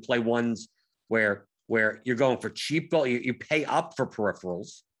lineups. You could play ones where you're going for cheap goal. You pay up for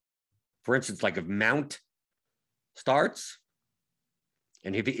peripherals. For instance, like if Mount starts,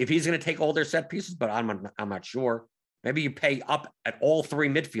 and if he's going to take all their set pieces, but I'm not sure. Maybe you pay up at all three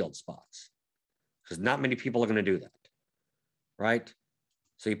midfield spots because not many people are going to do that, right?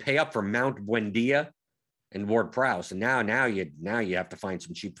 So you pay up for Mount, Buendia, and Ward-Prowse, and now you have to find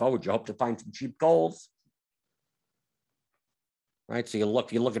some cheap forwards. You hope to find some cheap goals, right? So you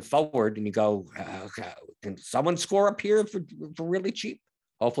look at forward and you go, okay, can someone score up here for really cheap?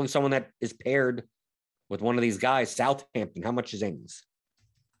 Hopefully, someone that is paired with one of these guys. Southampton, how much is Ings?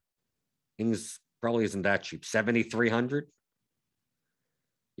 Ings probably isn't that cheap. 7,300.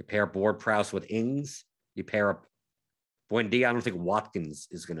 You pair up Ward-Prowse with Ings. You pair up Buendia. I don't think Watkins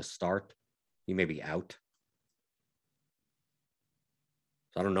is going to start. He may be out.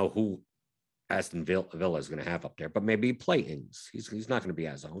 So I don't know who Aston Villa is going to have up there, but maybe play Ings. He's not going to be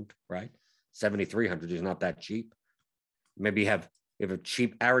as owned, right? 7,300 is not that cheap. Maybe you have a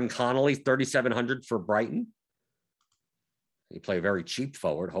cheap Aaron Connolly, 3,700 for Brighton. You play a very cheap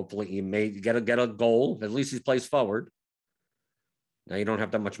forward. Hopefully he may get a goal. At least he plays forward. Now you don't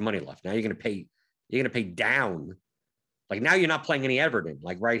have that much money left. Now you're going to pay down. Like now you're not playing any Everton.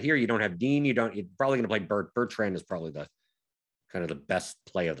 Like right here, you don't have Dean. You're probably going to play Bertrand is probably the kind of the best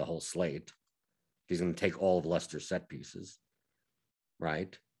play of the whole slate. He's going to take all of Leicester's set pieces,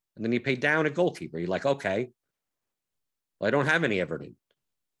 right? And then you pay down a goalkeeper. You're like, okay, well, I don't have any Everton.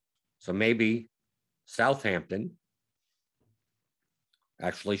 So maybe Southampton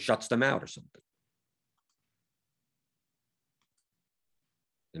actually shuts them out or something.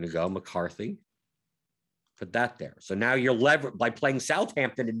 Then you go McCarthy. Put that there. So now you're by playing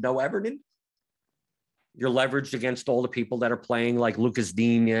Southampton and no Everton, you're leveraged against all the people that are playing like Lucas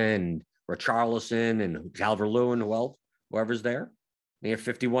Digne and Richarlison and Calvert-Lewin, whoever's there. They have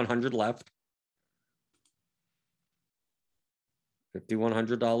 5,100 left.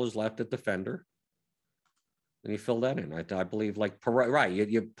 $5,100 left at defender. And you fill that in. I believe like Perot, right?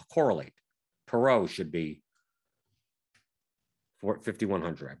 You correlate. Perot should be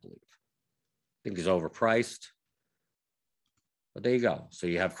 5,100, I believe. I think he's overpriced. But there you go. So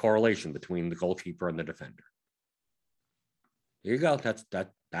you have correlation between the goalkeeper and the defender. There you go.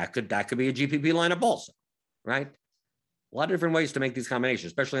 That could be a GPP lineup also, right? A lot of different ways to make these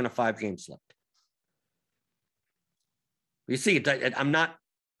combinations, especially in a 5-game slate. You see, I'm not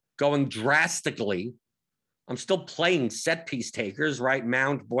going drastically. I'm still playing set piece takers, right?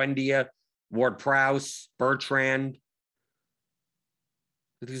 Mount, Buendia, Ward-Prowse, Bertrand.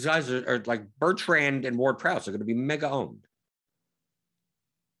 These guys are like Bertrand and Ward-Prowse are going to be mega owned.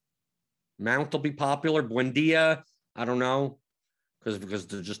 Mount will be popular. Buendia, I don't know, because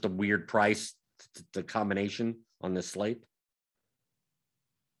they're just a weird price, the combination on this slate.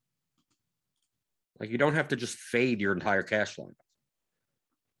 Like you don't have to just fade your entire cash lineup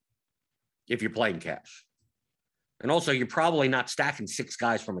if you're playing cash. And also, you're probably not stacking 6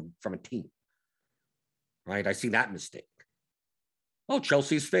 guys from a team, right? I see that mistake. Oh,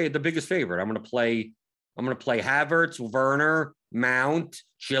 Chelsea's the biggest favorite. I'm going to play Havertz, Werner, Mount,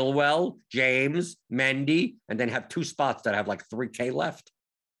 Chilwell, James, Mendy, and then have 2 spots that have like 3K left,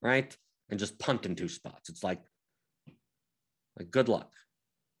 right? And just punt in 2 spots. It's like good luck.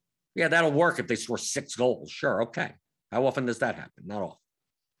 Yeah, that'll work if they score 6 goals. Sure, okay. How often does that happen? Not often.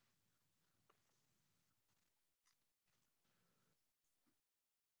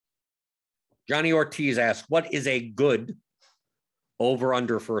 Johnny Ortiz asks, what is a good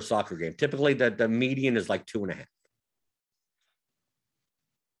over-under for a soccer game? Typically, the median is like 2.5.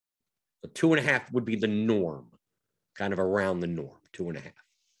 So 2.5 would be the norm, kind of around the norm, 2.5.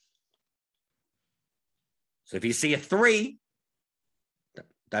 So if you see a 3,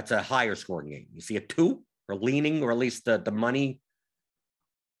 that's a higher scoring game. You see a 2, or leaning, or at least the money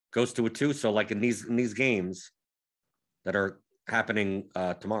goes to a 2. So like in these games that are happening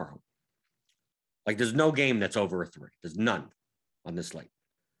tomorrow, like there's no game that's over a 3. There's none on this slate.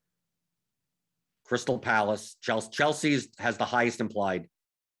 Crystal Palace, Chelsea's has the highest implied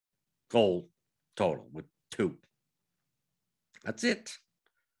goal total with 2. That's it.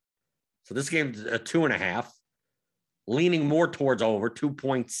 So this game's a 2.5, leaning more towards over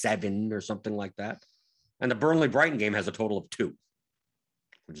 2.7 or something like that. And the Burnley Brighton game has a total of 2.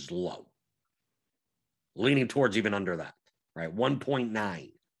 which is low. Leaning towards even under that, right?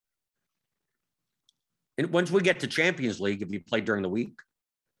 1.9. And once we get to Champions League, if you play during the week,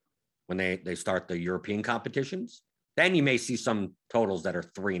 when they start the European competitions, then you may see some totals that are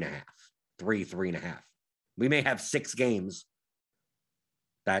 3.5, 3.5. We may have 6 games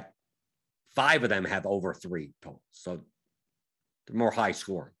that 5 of them have over 3 totals. So they're more high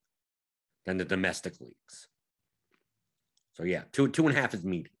scoring than the domestic leagues. So yeah, 2.5 is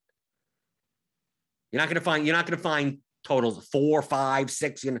median. You're not going to find totals 4, 5,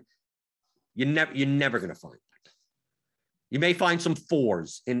 6. You're never going to find that. You may find some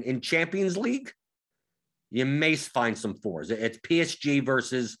 4s in Champions League. You may find some 4s. It's PSG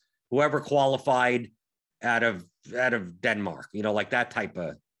versus whoever qualified out of Denmark. Like that type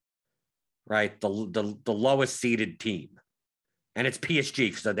of, right? The lowest seeded team, and it's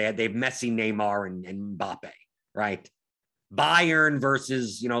PSG, so they have Messi, Neymar, and Mbappe, right? Bayern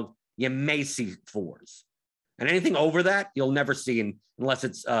versus you may see 4s, and anything over that you'll never see unless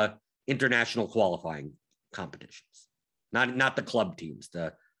it's international qualifying competitions, not the club teams,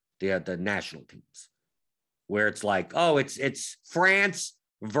 the national teams, where it's like, oh, it's France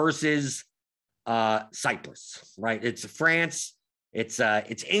versus Cyprus, right? It's France, it's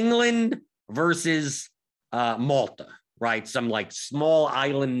England versus Malta, right? Some like small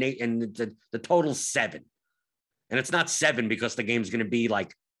island, and the total's 7, and it's not 7 because the game's going to be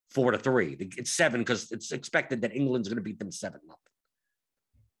like 4-3. It's 7 because it's expected that England's going to beat them 7-0,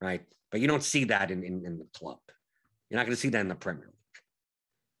 right? But you don't see that in the club. You're not going to see that in the Premier League.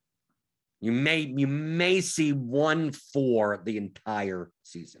 You may see 1-4 the entire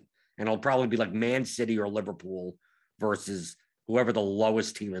season, and it'll probably be like Man City or Liverpool versus whoever the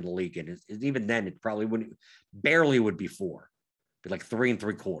lowest team in the league is. Even then, it probably barely would be 4. It'd be like 3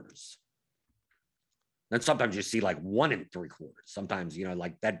 3/4. Then sometimes you see like 1 3/4. Sometimes,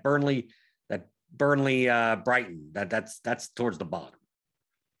 like that Burnley Brighton, that's towards the bottom.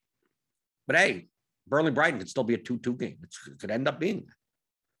 But hey, Burnley Brighton could still be a 2-2 game. It could end up being that.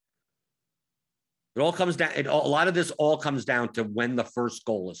 It all comes down. A lot of this all comes down to when the first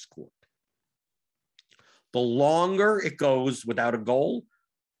goal is scored. The longer it goes without a goal,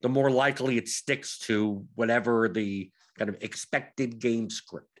 the more likely it sticks to whatever the kind of expected game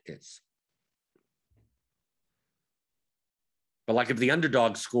script is. But like if the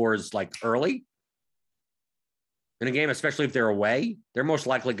underdog scores like early in a game, especially if they're away, they're most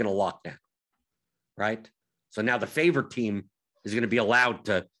likely going to lock down, right? So now the favored team is going to be allowed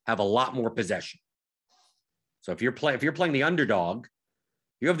to have a lot more possession. So if you're playing the underdog,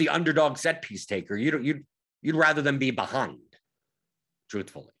 you have the underdog set piece taker. You'd rather them be behind,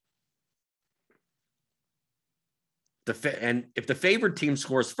 truthfully. And if the favored team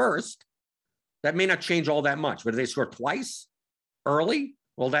scores first, that may not change all that much. But if they score twice early,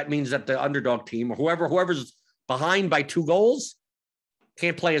 well, that means that the underdog team or whoever's behind by 2 goals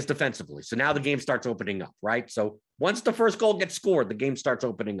can't play as defensively. So now the game starts opening up, right? So once the first goal gets scored, the game starts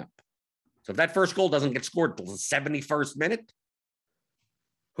opening up. So if that first goal doesn't get scored till the 71st minute,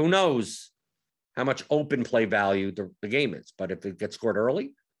 who knows how much open play value the game is. But if it gets scored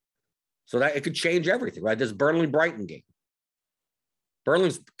early, so that it could change everything, right? This Burnley-Brighton game.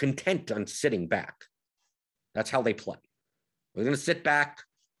 Burnley's content on sitting back. That's how they play. We're going to sit back,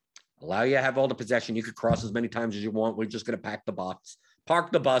 allow you to have all the possession. You could cross as many times as you want. We're just going to pack the box,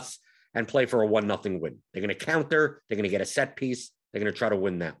 park the bus, and play for a 1-0 win. They're going to counter. They're going to get a set piece. They're going to try to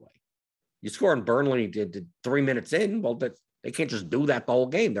win that way. You score on Burnley 3 minutes in, well, they can't just do that the whole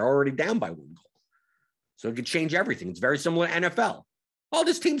game. They're already down by 1 goal. So it could change everything. It's very similar to NFL. Oh,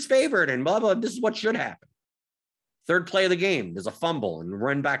 this team's favored and blah, blah. This is what should happen. Third play of the game, there's a fumble and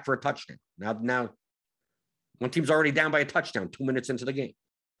run back for a touchdown. Now, one team's already down by a touchdown 2 minutes into the game.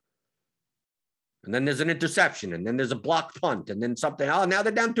 And then there's an interception, and then there's a blocked punt, and then something. Oh, now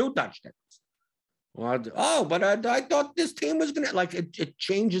they're down 2 touchdowns. Well, but I thought this team was going to, it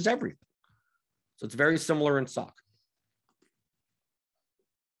changes everything. So it's very similar in soccer.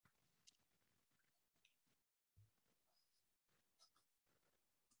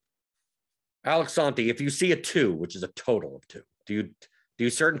 Alex Santi, if you see a 2, which is a total of 2, do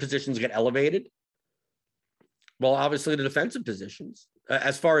certain positions get elevated? Well, obviously the defensive positions.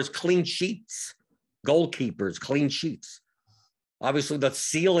 As far as clean sheets, goalkeepers, clean sheets. Obviously the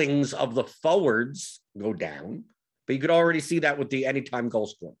ceilings of the forwards go down, but you could already see that with the anytime goal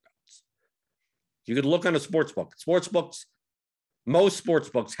scoring. You could look on a sportsbook. Most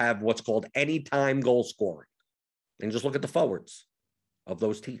sportsbooks have what's called anytime goal scoring. And just look at the forwards of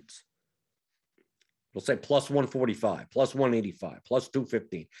those teams. It'll say plus 145, plus 185, plus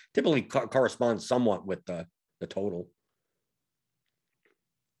 215. Typically corresponds somewhat with the total.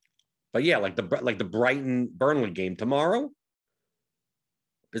 But yeah, like the Brighton Burnley game tomorrow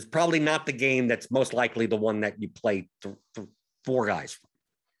is probably not the game that's most likely the one that you play for 4 guys.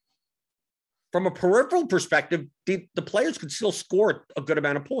 From a peripheral perspective, the players could still score a good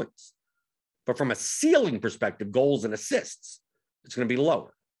amount of points. But from a ceiling perspective, goals and assists, it's going to be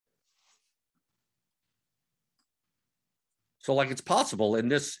lower. So, like, it's possible in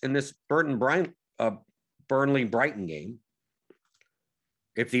this Burnley Brighton game,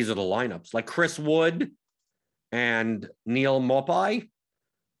 if these are the lineups, like Chris Wood and Neil Maupay,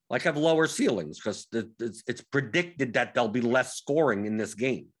 like, have lower ceilings because it's predicted that there'll be less scoring in this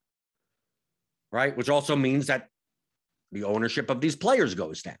game, right? Which also means that the ownership of these players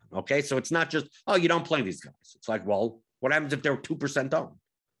goes down, okay? So it's not just, oh, you don't play these guys. It's like, well, what happens if they're 2% owned?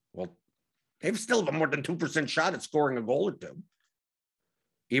 Well, they've still got more than 2% shot at scoring a goal or two,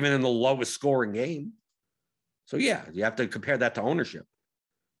 even in the lowest scoring game. So, yeah, you have to compare that to ownership.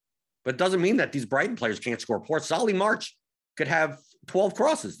 But it doesn't mean that these Brighton players can't score. Poor Solly March could have 12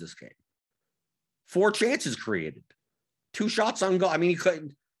 crosses this game, 4 chances created, 2 shots on goal. I mean,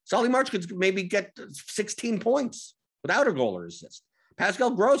 Solly March could maybe get 16 points without a goal or assist.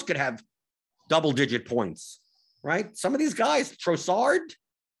 Pascal Gross could have double-digit points, right? Some of these guys, Trossard,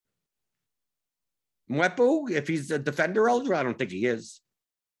 Mwepu, if he's a defender eligible, I don't think he is.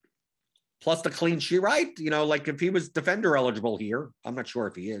 Plus the clean sheet, right? You know, like if he was defender eligible here, I'm not sure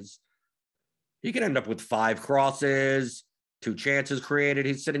if he is. He could end up with 5 crosses, 2 chances created.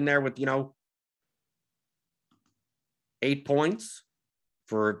 He's sitting there with, 8 points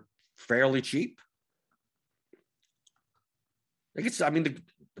for fairly cheap. The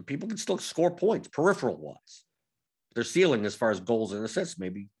people can still score points peripheral wise. Their ceiling as far as goals and assists may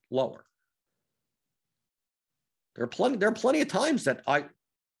be lower. There are plenty of times that I've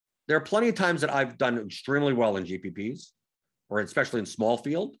done extremely well in GPPs, or especially in small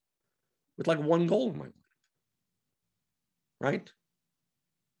field, with like 1 goal in my life. Right?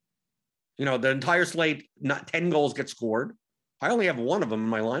 The entire slate, not 10 goals get scored. I only have 1 of them in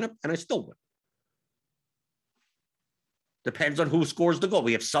my lineup, and I still win. Depends on who scores the goal.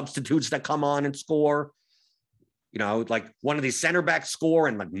 We have substitutes that come on and score. Like one of these center backs score,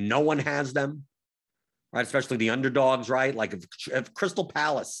 and like no one has them. Right? Especially the underdogs, right? Like if Crystal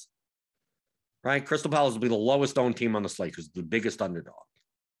Palace, right? Crystal Palace will be the lowest owned team on the slate because it's the biggest underdog.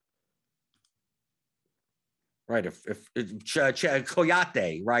 Right? If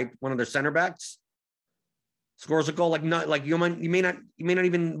Koyate, right, one of their center backs, scores a goal, like you may not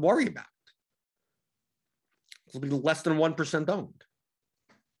even worry about it. It'll be less than 1% owned.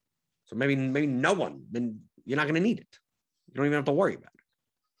 So maybe no one, then you're not going to need it. You don't even have to worry about it.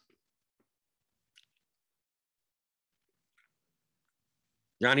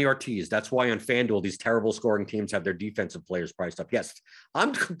 Johnny Ortiz, that's why on FanDuel, these terrible scoring teams have their defensive players priced up. Yes,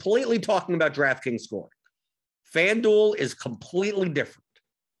 I'm completely talking about DraftKings scoring. FanDuel is completely different.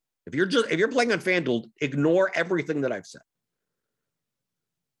 If you're playing on FanDuel, ignore everything that I've said.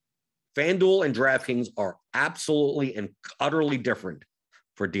 FanDuel and DraftKings are absolutely and utterly different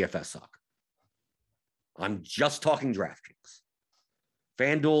for DFS soccer. I'm just talking DraftKings.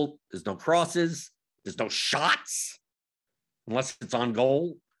 FanDuel, there's no crosses, there's no shots unless it's on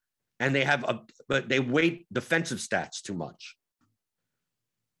goal, and but they weight defensive stats too much.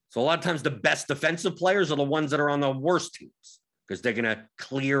 So a lot of times the best defensive players are the ones that are on the worst teams because they're going to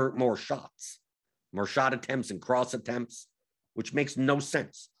clear more shots, more shot attempts and cross attempts, which makes no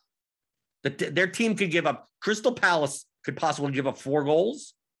sense. Their team could give up, Crystal Palace could possibly give up 4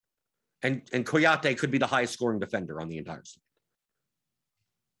 goals, and Koyate could be the highest scoring defender on the entire slate.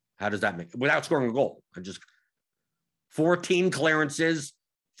 How does that make, without scoring a goal? 14 clearances,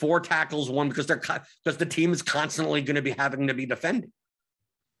 4 tackles, 1 because the team is constantly going to be having to be defending.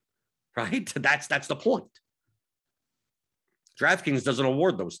 Right? That's the point. DraftKings doesn't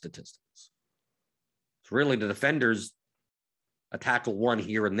award those statistics. It's really the defenders, a tackle 1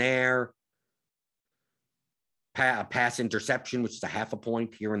 here and there, a pass interception, which is a 0.5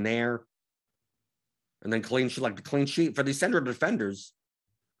 point here and there, and then clean sheet, like the clean sheet for these center defenders.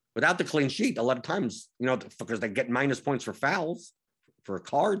 Without the clean sheet, a lot of times, because they get minus points for fouls, for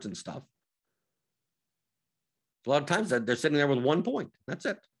cards and stuff. A lot of times they're sitting there with 1 point. That's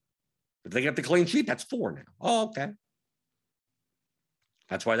it. If they get the clean sheet, that's 4 now. Oh, okay.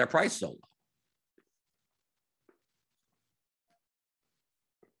 That's why they're priced so low.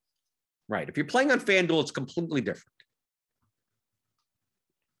 Right. If you're playing on FanDuel, it's completely different.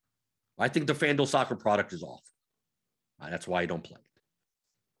 I think the FanDuel soccer product is awful. That's why I don't play it.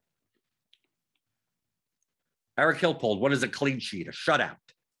 Eric Hillpold, what is a clean sheet? A shutout.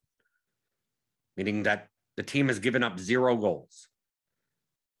 Meaning that the team has given up 0 goals.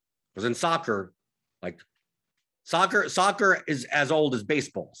 Because in soccer, like soccer is as old as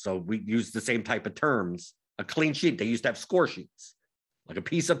baseball. So we use the same type of terms. A clean sheet. They used to have score sheets, like a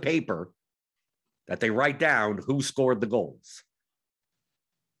piece of paper that they write down who scored the goals.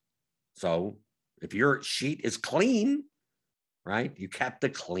 So if your sheet is clean, right, you kept a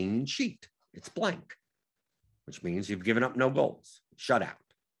clean sheet. It's blank, which means you've given up no goals. Shutout.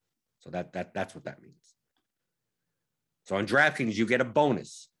 So that's what that means. So on DraftKings, you get a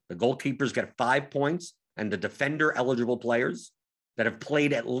bonus. The goalkeepers get 5 points, and the defender eligible players that have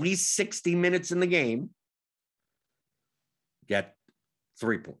played at least 60 minutes in the game get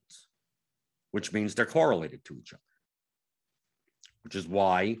 3 points, which means they're correlated to each other, which is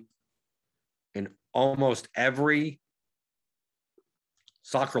why in almost every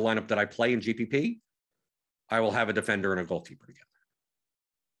soccer lineup that I play in GPP, I will have a defender and a goalkeeper together.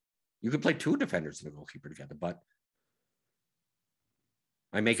 You could play 2 defenders and a goalkeeper together, but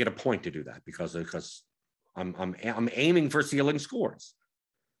I make it a point to do that because I'm aiming for ceiling scores.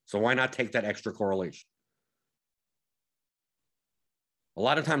 So why not take that extra correlation? A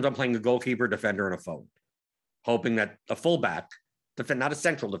lot of times I'm playing a goalkeeper, defender, and a forward, hoping that a fullback, not a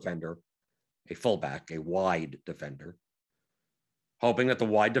central defender, a fullback, a wide defender, hoping that the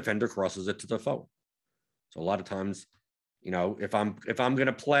wide defender crosses it to the forward. So a lot of times, you know, if I'm going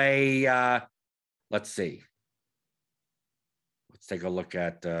to play, let's see. Let's take a look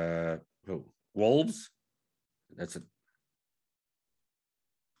at who? Wolves. Let's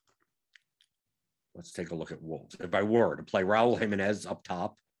take a look at Wolves. If I were to play Raul Jimenez up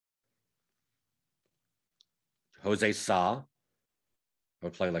top, Jose Sa, I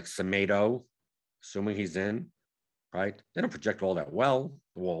would play like Semedo, assuming he's in, right? They don't project all that well,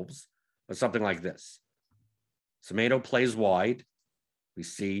 the Wolves, but something like this. Semedo plays wide. We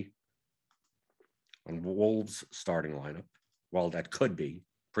see on Wolves starting lineup, well, that could be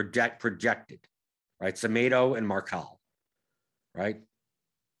projected, right? Semedo and Marcal, right?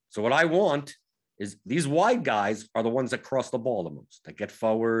 So what I want is these wide guys are the ones that cross the ball the most, that get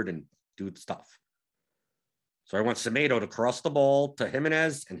forward and do stuff. So I want Semedo to cross the ball to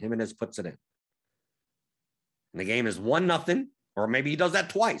Jimenez, and Jimenez puts it in. And the game is 1-0, or maybe he does that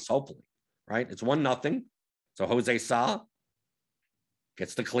twice, hopefully, right? It's 1-0. So Jose Sa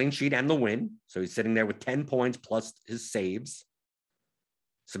gets the clean sheet and the win. So he's sitting there with 10 points plus his saves.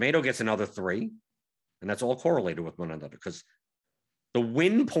 Semedo gets another 3, and that's all correlated with one another because the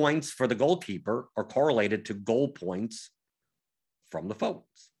win points for the goalkeeper are correlated to goal points from the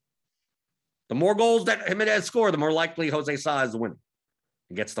forwards. The more goals that Jimenez score, the more likely Jose Sa is winning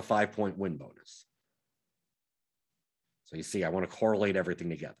and gets the 5-point win bonus. So you see, I want to correlate everything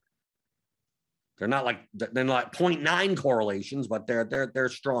together. They're not 0.9 correlations, but they're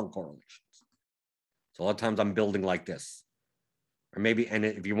strong correlations. So a lot of times I'm building like this. Or maybe, and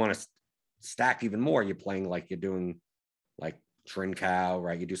if you want to stack even more, you're playing like you're doing like Trincao,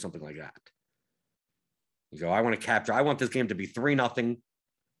 right? You do something like that. You go, I want this game to be 3-0,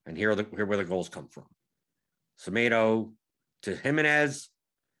 and here where the goals come from. Semedo to Jimenez,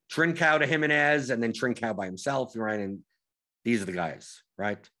 Trincao to Jimenez, and then Trincao by himself, right? And these are the guys,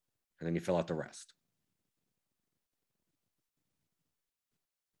 right? And then you fill out the rest.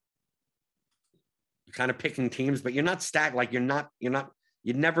 You're kind of picking teams, but you're not stacked. Like you never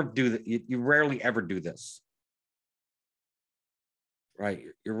do that. You rarely ever do this. Right?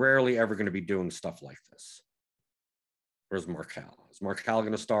 You're rarely ever going to be doing stuff like this. Where's Marcal? Is Marcal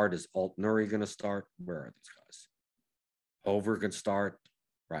going to start? Is Alt Nuri going to start? Where are these guys? Hover can start.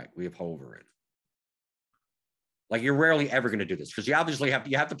 Right. We have Hover in. Like you're rarely ever going to do this because you obviously have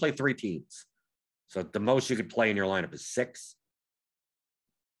to play 3 teams. So the most you could play in your lineup is 6.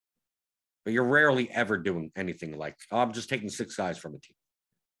 But you're rarely ever doing anything like, oh, I'm just taking 6 guys from a team.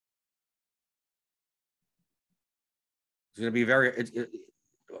 It's going to be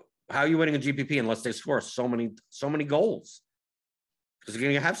how are you winning a GPP unless they score so many goals? Because you're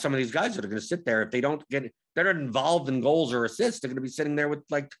going to have some of these guys that are going to sit there. If they're not involved in goals or assists, they're going to be sitting there with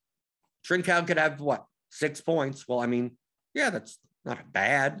like Trincao could have what? 6 points. Well, I mean, yeah, that's not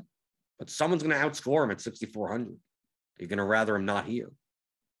bad, but someone's going to outscore him at 6,400. You're going to rather him not here,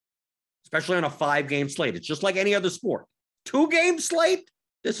 especially on a 5-game slate. It's just like any other sport. 2-game slate,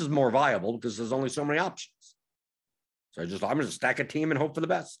 this is more viable because there's only so many options. So I'm going to stack a team and hope for the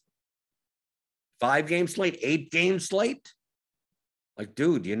best. 5-game slate, 8-game slate. Like,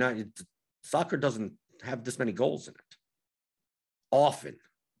 dude, soccer doesn't have this many goals in it. Often.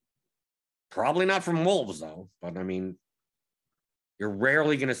 Probably not from Wolves, though. But I mean, you're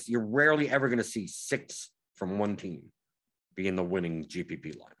rarely ever going to see 6 from one team be in the winning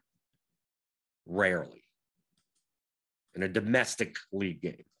GPP lineup. Rarely. In a domestic league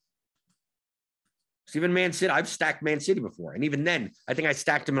game. So even Man City, I've stacked Man City before. And even then, I think I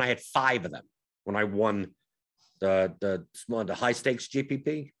stacked them and I had 5 of them when I won the high stakes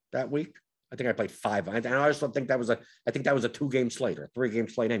GPP that week. I think I played 5. And I also think that was a 2-game slate or a 3-game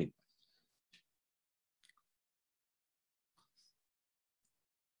slate anyway.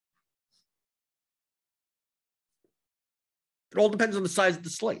 It all depends on the size of the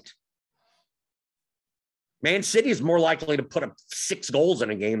slate. Man City is more likely to put up 6 goals in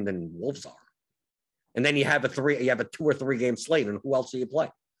a game than Wolves are. And then you have a 2 or 3 game slate, and who else do you play?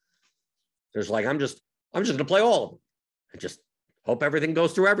 There's like, I'm just going to play all of them. I just hope everything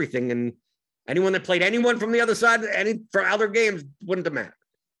goes through everything. And anyone that played anyone from the other side, from other games, wouldn't have mattered.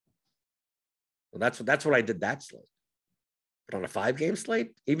 Well, that's what I did that slate. But on a 5-game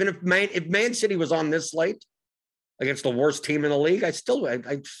slate, even if Man City was on this slate against the worst team in the league, I still wouldn't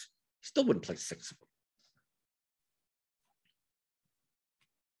play 6 of them.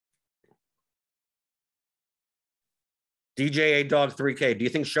 DJ Dog 3K. Do you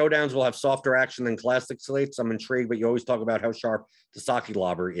think showdowns will have softer action than classic slates? I'm intrigued, but you always talk about how sharp the Saki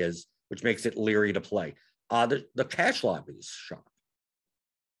lobber is, which makes it leery to play. The cash lobby is sharp.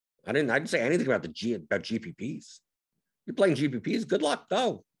 I didn't say anything about about GPPs. You're playing GPPs, good luck.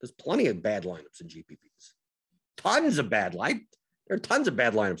 Go. There's plenty of bad lineups in GPPs. Tons of bad line. There are tons of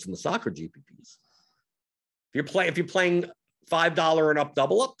bad lineups in the soccer GPPs. If you're playing $5 and up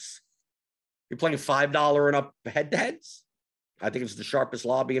double ups, you're playing $5 and up head-to-heads, I think it's the sharpest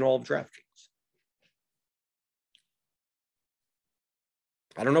lobby in all of DraftKings.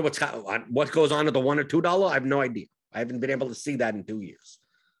 I don't know what goes on at the $1 or $2. I have no idea. I haven't been able to see that in 2 years.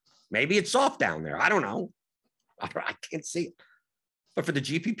 Maybe it's soft down there. I don't know. I can't see it. But for the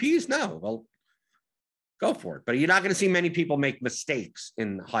GPPs, no. Well, go for it. But you're not going to see many people make mistakes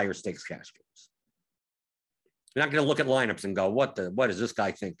in higher stakes cash games. You're not going to look at lineups and go, what does this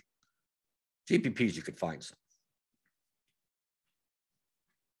guy think? GPPs, you could find some.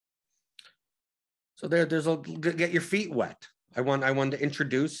 So there's get your feet wet. I want to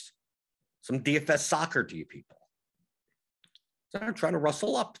introduce some DFS soccer to you people. So I'm trying to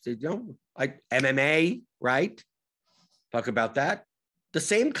rustle up, MMA, right? Talk about that. The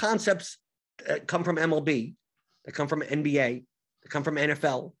same concepts come from MLB, they come from NBA, they come from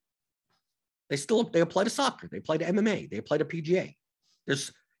NFL. They apply to soccer, they apply to MMA, they apply to PGA.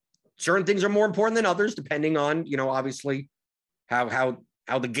 There's certain things are more important than others, depending on, obviously how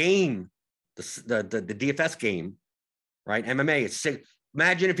the game, the DFS game, right? MMA is 6.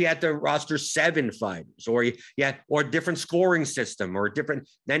 Imagine if you had to roster 7 fighters, or or a different scoring system, or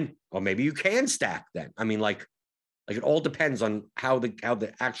maybe you can stack then. I mean, like it all depends on how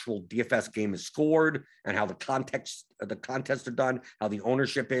the actual DFS game is scored and how the contests are done, how the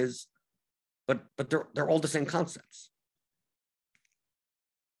ownership is. But they're all the same concepts.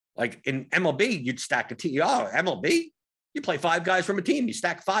 Like in MLB, you'd stack a team. MLB, you play 5 guys from a team, you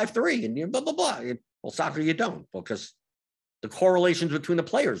stack 5-3, and you blah blah blah. Well, soccer you don't, because the correlations between the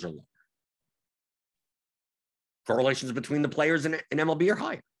players are lower. Correlations between the players in MLB are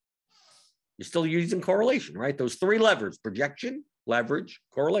higher. You're still using correlation, right? Those 3 levers: projection, leverage,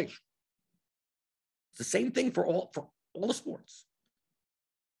 correlation. It's the same thing for all the sports.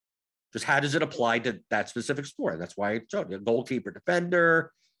 Just how does it apply to that specific sport? That's why I showed you goalkeeper,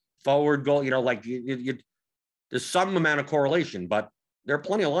 defender, forward goal. There's some amount of correlation, but there are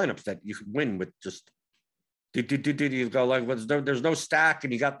plenty of lineups that you could win with just. You go like, there's no stack,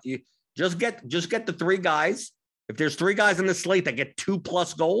 and you just get the 3 guys. If there's 3 guys in the slate that get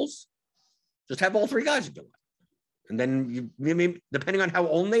 2+ goals, just have all 3 guys do it, and then you depending on how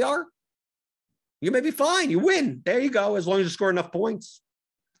owned they are, you may be fine. You win. There you go. As long as you score enough points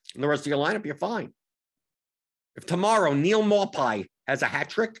in the rest of your lineup, you're fine. If tomorrow Neil Maupay has a hat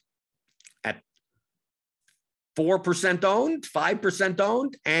trick at 4% owned, 5%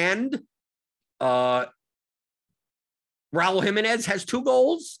 owned, and Raul Jimenez has 2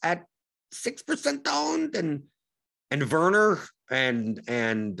 goals at 6% owned, and Werner and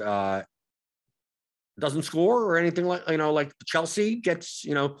doesn't score or anything like Chelsea gets,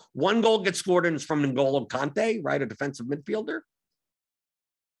 1 goal gets scored and it's from N'Golo Kante, right? A defensive midfielder.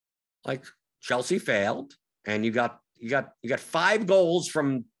 Like Chelsea failed, and you got 5 goals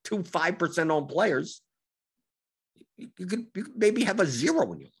from 2 5% owned players. You could maybe have a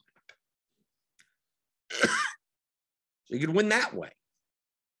 0 in your lineup. So you could win that way,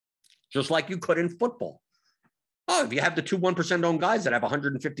 just like you could in football. If you have the 2 1% owned guys that have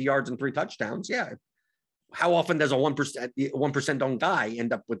 150 yards and 3 touchdowns, yeah. How often does a 1% owned guy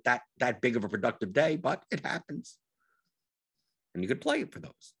end up with that big of a productive day? But it happens, and you could play it for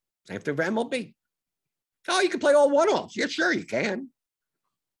those. Same thing for MLB. You can play all one-offs. Yeah, sure you can.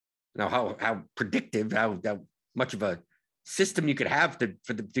 Now, how predictive, how much of a system you could have to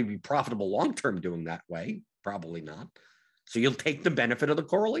be profitable long-term doing that way? Probably not. So you'll take the benefit of the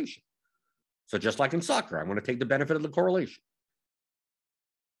correlation. So just like in soccer, I want to take the benefit of the correlation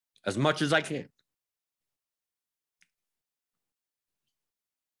as much as I can.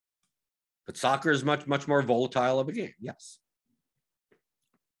 But soccer is much more volatile of a game, yes.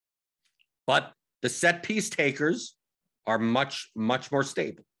 But the set piece takers are much more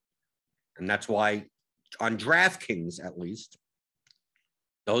stable. And that's why on DraftKings, at least,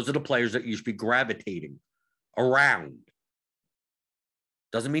 those are the players that you should be gravitating around.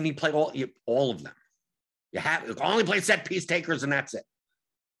 Doesn't mean you play all of them. You only play set piece takers and that's it.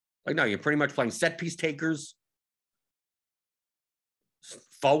 Like, no, you're pretty much playing set piece takers,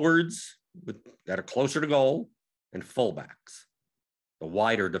 forwards that are closer to goal, and fullbacks, the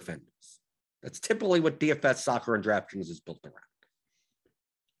wider defenders. That's typically what DFS soccer and DraftKings is built around.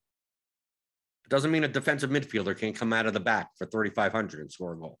 It doesn't mean a defensive midfielder can't come out of the back for 3,500 and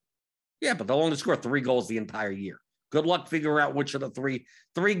score a goal. Yeah, but they'll only score 3 goals the entire year. Good luck figuring out which of the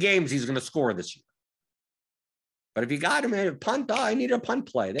three games he's going to score this year. But if you got him in a punt, I need a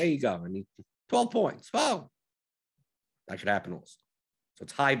punt play. There you go. I need 12 points. Oh, that could happen also. So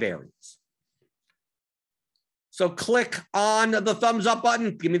it's high variance. So click on the thumbs up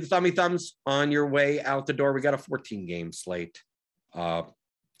button. Give me the thumbs on your way out the door. We got a 14-game slate.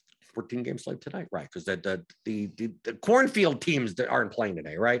 14-game slate tonight, right? Because the cornfield teams that aren't playing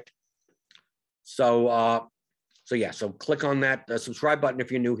today, right? So click on that subscribe button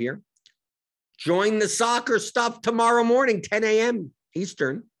if you're new here. Join the soccer stuff tomorrow morning, 10 a.m.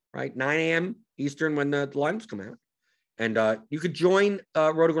 Eastern, right? 9 a.m. Eastern when the lines come out. And you could join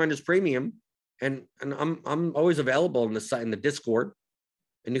RotoGrinders Premium, and I'm always available in the Discord.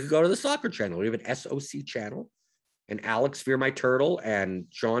 And you could go to the soccer channel. We have an SOC channel, and Alex, Fear My Turtle, and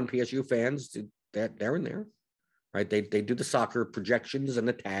Sean, PSU fans, they're in there, right? They do the soccer projections and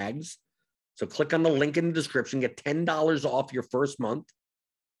the tags. So click on the link in the description, get $10 off your first month,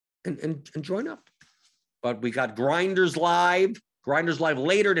 and join up. But we got Grinders Live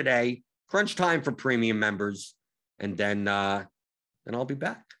later today, crunch time for premium members. And then I'll be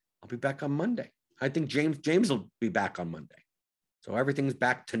back. I'll be back on Monday. I think James will be back on Monday. So everything's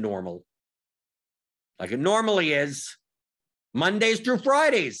back to normal, like it normally is, Mondays through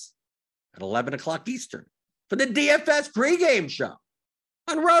Fridays at 11 o'clock Eastern for the DFS pregame show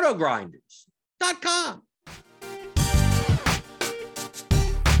on rotogrinders.com.